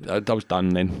stupid. I was done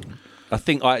then. I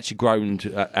think I actually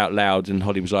groaned out loud, and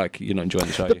Holly was like, "You're not enjoying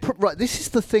the show." Right, this is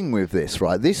the thing with this,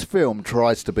 right? This film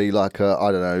tries to be like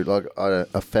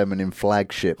a feminine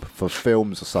flagship for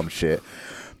films or some shit.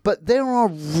 But there are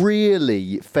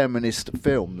really feminist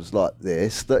films like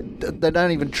this that they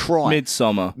don't even try.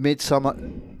 Midsummer.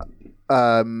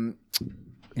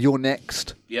 You're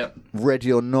Next. Yep.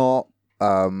 Ready or Not.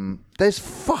 There's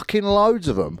fucking loads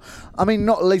of them. I mean,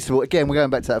 not least of all, again, we're going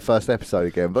back to that first episode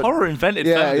again. But Horror invented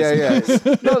yeah, feminism.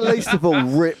 yeah. Not least of all,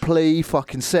 Ripley,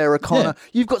 fucking Sarah Connor. Yeah.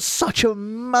 You've got such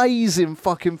amazing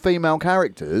fucking female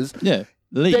characters. Yeah.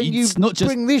 Then you Leads, not just...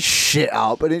 bring this shit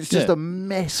up, and it's just Yeah. a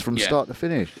mess from Yeah. start to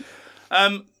finish.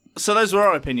 So those were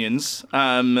our opinions,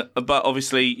 but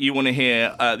obviously you want to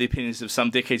hear the opinions of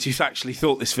some dickheads who actually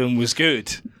thought this film was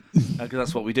good, because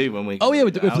that's what we do when we. Oh, yeah,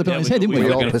 we flip it on his head, didn't we? The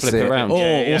We're going to opposite. flip it around. Oh,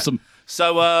 Yeah. awesome.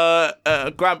 So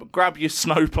grab your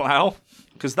snowplow,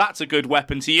 because that's a good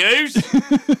weapon to use,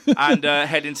 and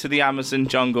head into the Amazon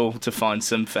jungle to find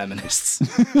some feminists.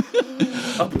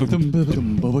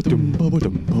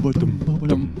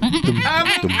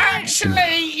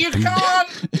 Actually, you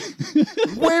can't.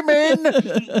 Women!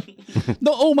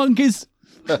 Not all monkeys.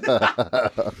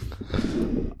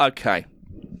 Okay.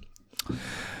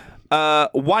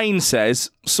 Wayne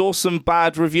says, saw some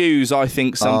bad reviews. I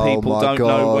think some Oh people my don't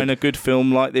know God. when a good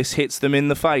film like this hits them in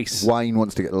the face. Wayne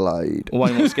wants to get laid.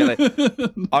 Wayne wants to get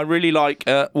it. I really like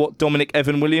what Dominic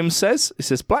Evan Williams says. It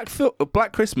says, Black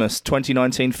Christmas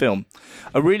 2019 film.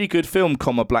 A really good film,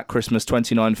 Black Christmas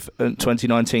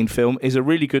 2019 film is a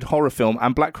really good horror film,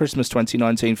 and Black Christmas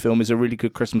 2019 film is a really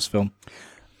good Christmas film.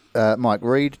 Mike,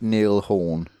 read Neil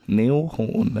Horn. Neil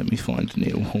Horn. Let me find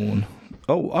Neil Horn.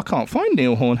 Oh, I can't find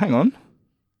Neil Horn. Hang on.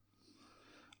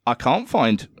 I can't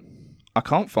find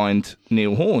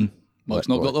Neil Horn. Mike's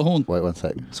not got the horn. Wait 1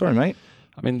 sec. Sorry, mate.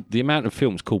 I mean, the amount of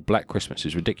films called Black Christmas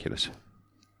is ridiculous.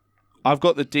 I've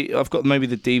got maybe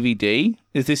the DVD.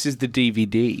 This is the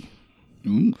DVD.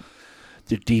 Mm.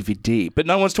 The DVD. But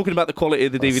no one's talking about the quality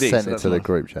of the DVD. Sent so it that's to the not-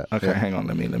 group chat. Okay, Yeah. hang on.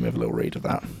 Let me have a little read of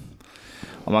that.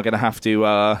 Am I going to have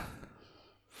to?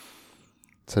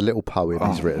 It's a little poem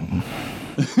he's written.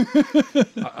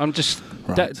 I'm just...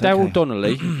 Right, Daryl okay.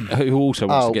 Donnelly, who also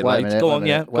wants to get wait a laid, minute. Go wait a on,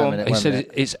 minute, yeah, wait go a on. minute, he wait a said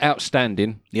minute. it's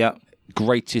outstanding, Yeah.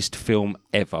 greatest film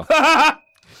ever.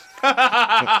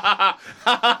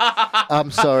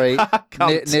 I'm sorry.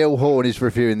 Neil Horn is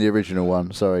reviewing the original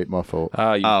one. Sorry, my fault.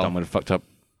 You done when it fucked up.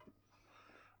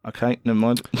 Okay, never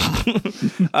mind.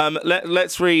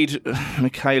 Let's read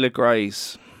Michaela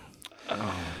Gray's.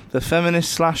 The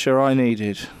feminist slasher I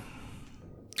needed.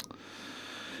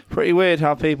 Pretty weird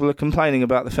how people are complaining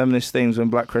about the feminist themes when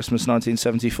Black Christmas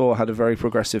 1974 had a very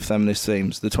progressive feminist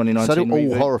themes. The 2019 So do all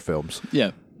reboot. horror films.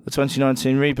 Yeah. The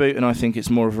 2019 reboot, and I think it's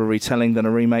more of a retelling than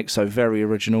a remake, so very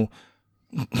original.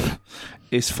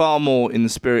 Is far more in the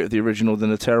spirit of the original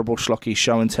than a terrible schlocky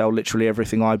show and tell, literally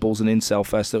everything eyeballs and incel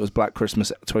fest that was Black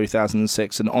Christmas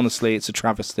 2006, and honestly, it's a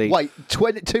travesty. Wait,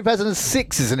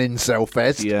 2006 is an incel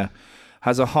fest? Yeah.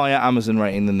 Has a higher Amazon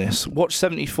rating than this. Watch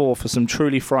 74 for some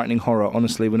truly frightening horror.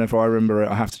 Honestly, whenever I remember it,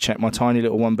 I have to check my tiny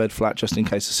little one-bed flat just in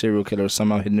case a serial killer has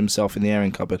somehow hidden himself in the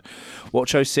airing cupboard.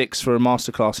 Watch 06 for a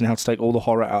masterclass in how to take all the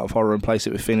horror out of horror and place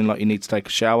it with feeling like you need to take a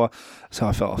shower. That's how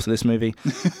I felt after this movie.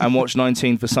 And watch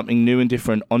 19 for something new and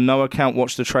different. On no account,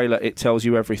 watch the trailer. It tells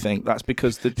you everything. That's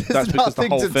because the There's whole nothing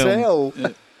to film...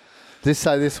 tell.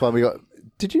 This one we got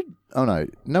Did you? Oh no,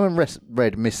 no one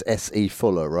read Miss S.E.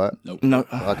 Fuller, right? No.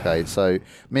 Okay, so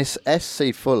Miss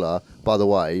S.C. Fuller, by the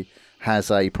way,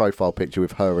 has a profile picture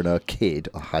with her and her kid.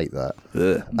 I hate that.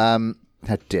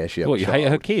 How dare she? What, you hate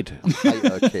her kid? Hate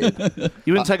her kid.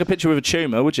 You wouldn't take a picture with a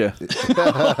tumour, would you?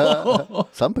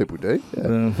 Some people do.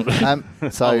 Yeah.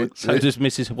 So does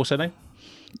Mrs. What's her name?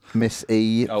 Miss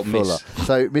E. Oh, Fuller. Miss.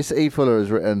 So Miss E. Fuller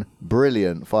has written,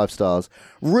 brilliant, 5 stars.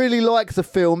 Really like the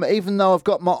film, even though I've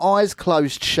got my eyes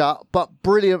closed shut, but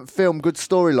brilliant film, good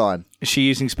storyline. Is she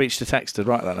using speech to text to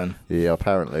write that then? Yeah,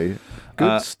 apparently.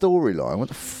 Good storyline. What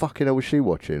the fucking hell was she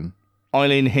watching?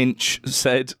 Eileen Hinch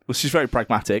said, well, she's very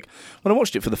pragmatic. When I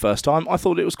watched it for the first time, I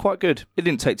thought it was quite good. It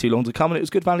didn't take too long to come and it was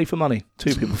good value for money.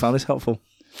 2 people found this helpful.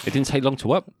 It didn't take long to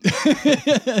what?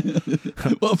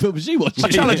 What film was she watching?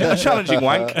 A challenging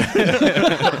wank.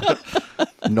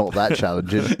 Not that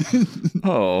challenging.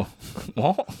 Oh,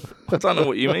 what? I don't know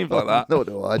what you mean by that.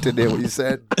 No, I didn't hear what you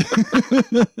said.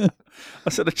 I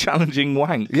said a challenging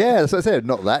wank. Yeah, that's what I said.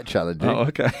 Not that challenging. Oh,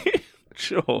 okay.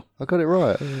 Sure. I got it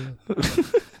right.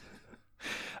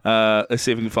 Let's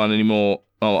see if we can find any more.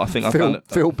 Oh, I think I found it.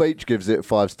 Phil Beach gives it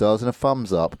 5 stars and a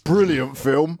thumbs up. Brilliant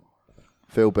film.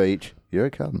 Phil Beach, you're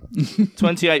a cunt.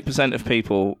 28% of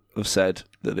people have said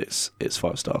that it's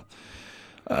 5-star.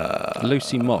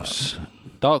 Lucy Moss.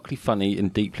 Darkly funny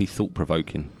and deeply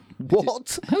thought-provoking.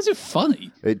 What? How's it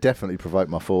funny? It definitely provoked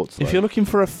my thoughts. If you're looking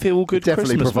for a feel-good It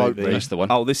definitely Christmas provoked movie, me. That's the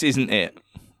one. Oh, this isn't it.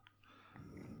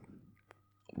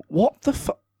 What the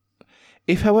fuck?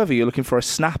 If, however, you're looking for a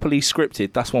snappily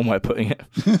scripted, that's one way of putting it,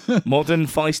 modern,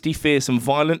 feisty, fierce, and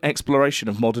violent exploration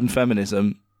of modern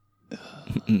feminism.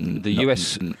 The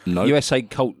USA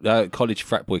college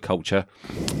frat boy culture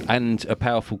and a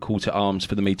powerful call to arms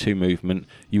for the Me Too movement,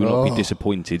 you will not be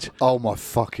disappointed. Oh my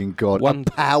fucking God. One-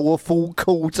 A powerful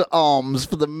call to arms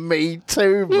for the Me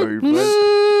Too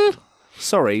movement.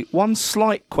 Sorry, one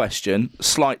slight question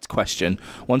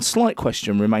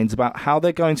remains about how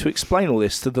they're going to explain all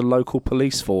this to the local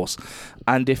police force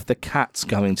and if the cat's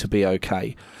going to be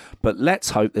okay. But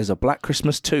let's hope there's a Black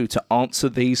Christmas 2 to answer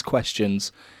these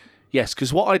questions. Yes,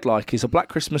 because what I'd like is a Black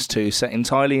Christmas 2 set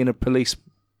entirely in a police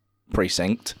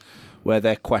precinct where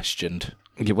they're questioned.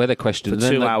 Yeah, where they're questioned. For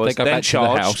 2 hours, They go then back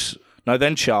charged. to the house. No,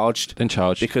 then charged.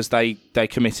 Because they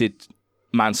committed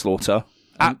manslaughter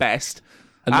at best.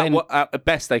 And At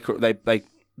best,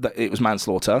 it was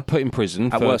manslaughter. Put in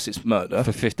prison. At worst, it's murder.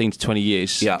 For 15 to 20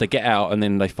 years. Yeah. They get out and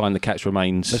then they find the cat's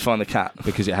remains. They find the cat.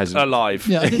 Because it hasn't. Alive.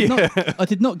 Yeah, I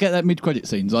did not get that mid-credit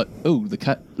scene. It's like, oh, the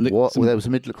cat licked What? some... Well, there was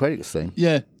a mid-credits thing.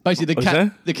 Yeah, basically Was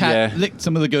there? the cat Yeah. licked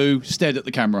some of the goo, stared at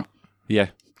the camera, Yeah.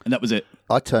 and that was it.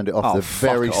 I turned it off the fuck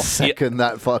very off. second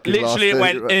that fucking Literally, it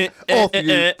last went off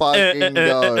you fucking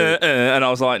go. and I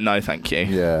was like, no, thank you.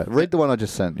 Yeah, read the one I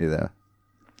just sent you there.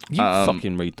 You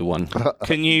fucking read the one.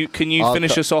 Can you I'll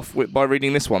finish us off by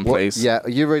reading this one, What- please? Yeah,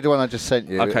 you read the one I just sent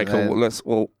you. Okay, and cool. then-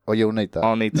 Well, you'll need that.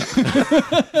 I'll need that.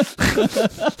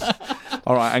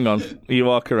 All right, hang on. You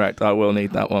are correct. I will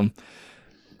need that one.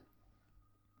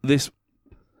 This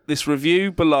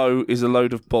review below is a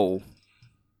load of bull.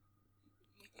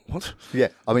 What? Yeah,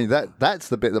 I mean that's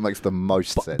the bit that makes the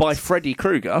most sense. By Freddy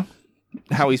Krueger.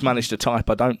 How he's managed to type,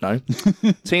 I don't know.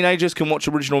 Teenagers can watch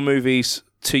original movies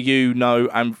to you, no,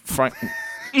 and Frank.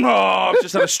 Oh, I've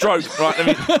just had a stroke. Right, let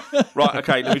me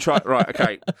try. Right,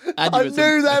 okay. I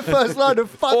knew that first line would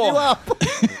fuck you up.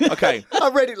 Okay. I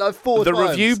read it like 4 times. The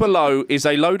review below is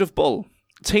a load of bull.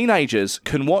 Teenagers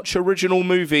can watch original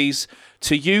movies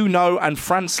to you, no, and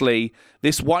frankly,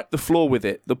 this wiped the floor with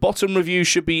it. The bottom review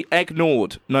should be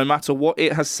ignored, no matter what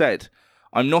it has said.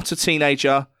 I'm not a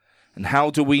teenager, and how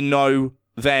do we know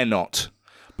they're not?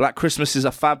 Black Christmas is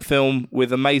a fab film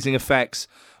with amazing effects,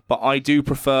 but I do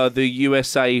prefer the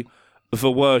USA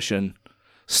version.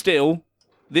 Still,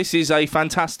 this is a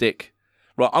fantastic.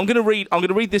 Right, I'm gonna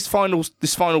read this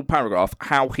final paragraph,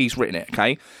 how he's written it,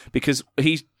 okay? Because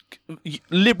he's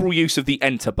liberal use of the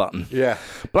enter button. Yeah.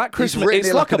 Black Christmas, written it's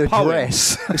it like like a an poem.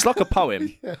 address. It's like a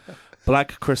poem. Yeah.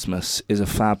 Black Christmas is a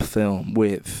fab film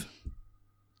with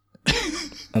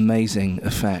amazing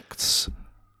effects,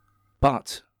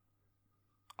 but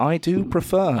I do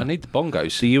prefer I need the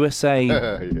bongos. the USA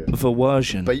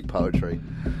version. Beat poetry.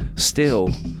 Still,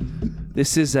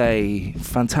 this is a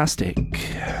fantastic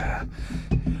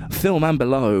film, and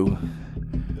below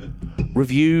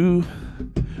review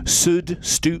should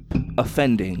stoop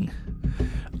offending.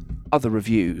 Other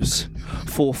reviews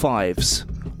 4 5s,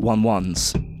 1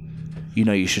 1s. You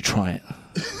know you should try it.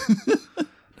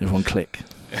 Everyone click.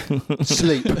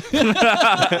 Sleep.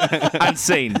 And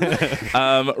scene.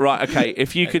 Right, okay.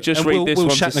 If you could just And read Will this one.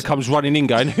 Shatner comes running in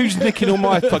going, who's nicking all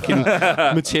my fucking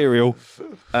material?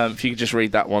 If you could just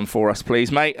read that one for us,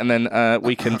 please, mate, and then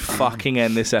we can fucking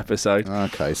end this episode.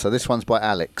 Okay, so this one's by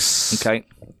Alex. Okay.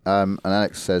 And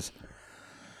Alex says,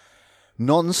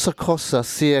 non so cosa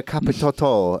sia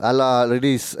capitato alla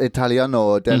release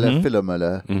italiano del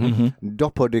film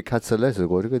dopo di cazzolese.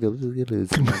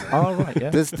 All right, yeah.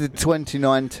 This is the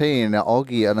 2019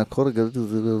 Oggi and a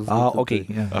Oggi,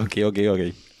 yeah.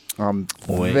 Okay. I'm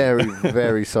very,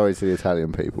 very sorry to the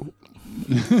Italian people.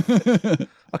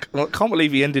 I can't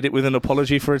believe he ended it with an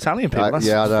apology for Italian people. That's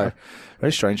I know.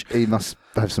 Very strange. He must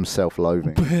have some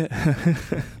self-loathing.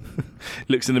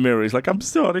 Looks in the mirror. He's like, "I'm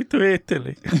sorry to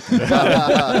Italy."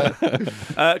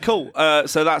 Cool.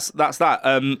 So that's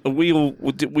that. We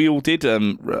all did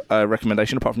a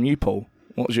recommendation apart from you, Paul.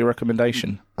 What was your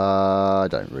recommendation? I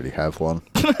don't really have one.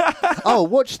 Oh,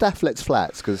 watch Stafflet's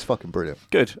Flats because it's fucking brilliant.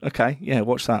 Good. Okay. Yeah.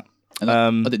 Watch that. And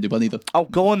I didn't do one either. Oh,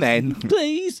 go on then.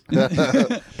 Please.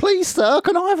 Please, sir,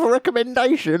 can I have a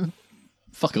recommendation?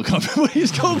 Fuck, I can't remember what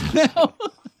it's called now.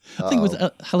 I think it was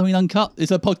Halloween Uncut.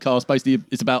 It's a podcast, basically.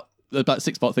 It's about a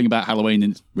 6-part thing about Halloween,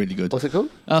 and it's really good. What's it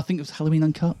called? I think it was Halloween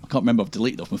Uncut. I can't remember. I've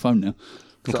deleted it off my phone now.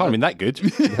 It can't have been that good.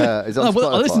 Yeah, it's on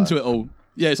Spotify. I listened to it all.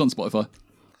 Yeah, it's on Spotify.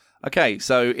 Okay,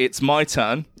 so it's my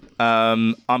turn.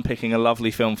 I'm picking a lovely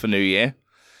film for New Year.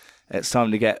 It's time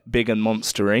to get big and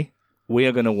monstery. We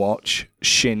are going to watch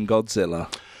Shin Godzilla.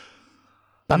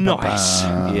 Nice.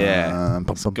 Yeah,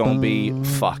 it's going to be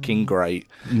fucking great.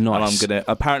 Nice. And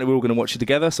apparently we're all going to watch it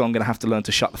together, so I'm going to have to learn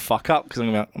to shut the fuck up because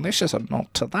I'm going to be like, this is a nod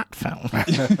to that film.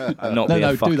 And not be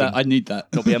a fucking, do that. I need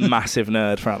that. Not be a massive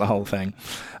nerd throughout the whole thing.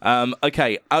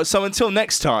 Okay, so until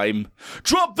next time,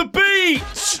 drop the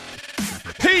beats!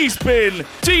 He's been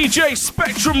DJ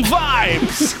Spectrum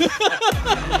Vibes!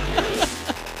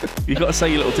 You got to say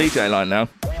your little DJ line now.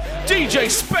 DJ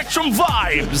Spectrum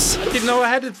Vibes! I didn't know I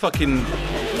had a fucking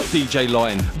DJ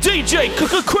line. DJ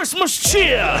Christmas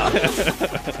Cheer!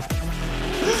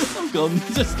 I'm gone.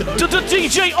 Just go.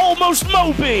 DJ Almost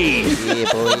Moby!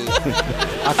 Yeah, boy.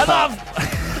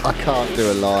 I can't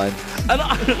do a line.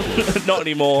 Not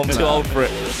anymore, I'm too old for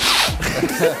it.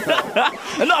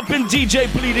 And I've been DJ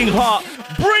Bleeding Heart,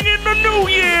 bringing the New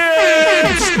Year!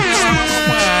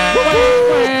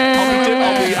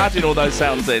 I'll be adding all those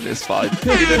sounds in, it's fine. You don't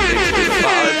need to do that,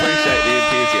 but I appreciate the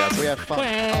enthusiasm. We have fun.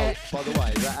 Oh, by the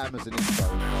way, that Amazon intro.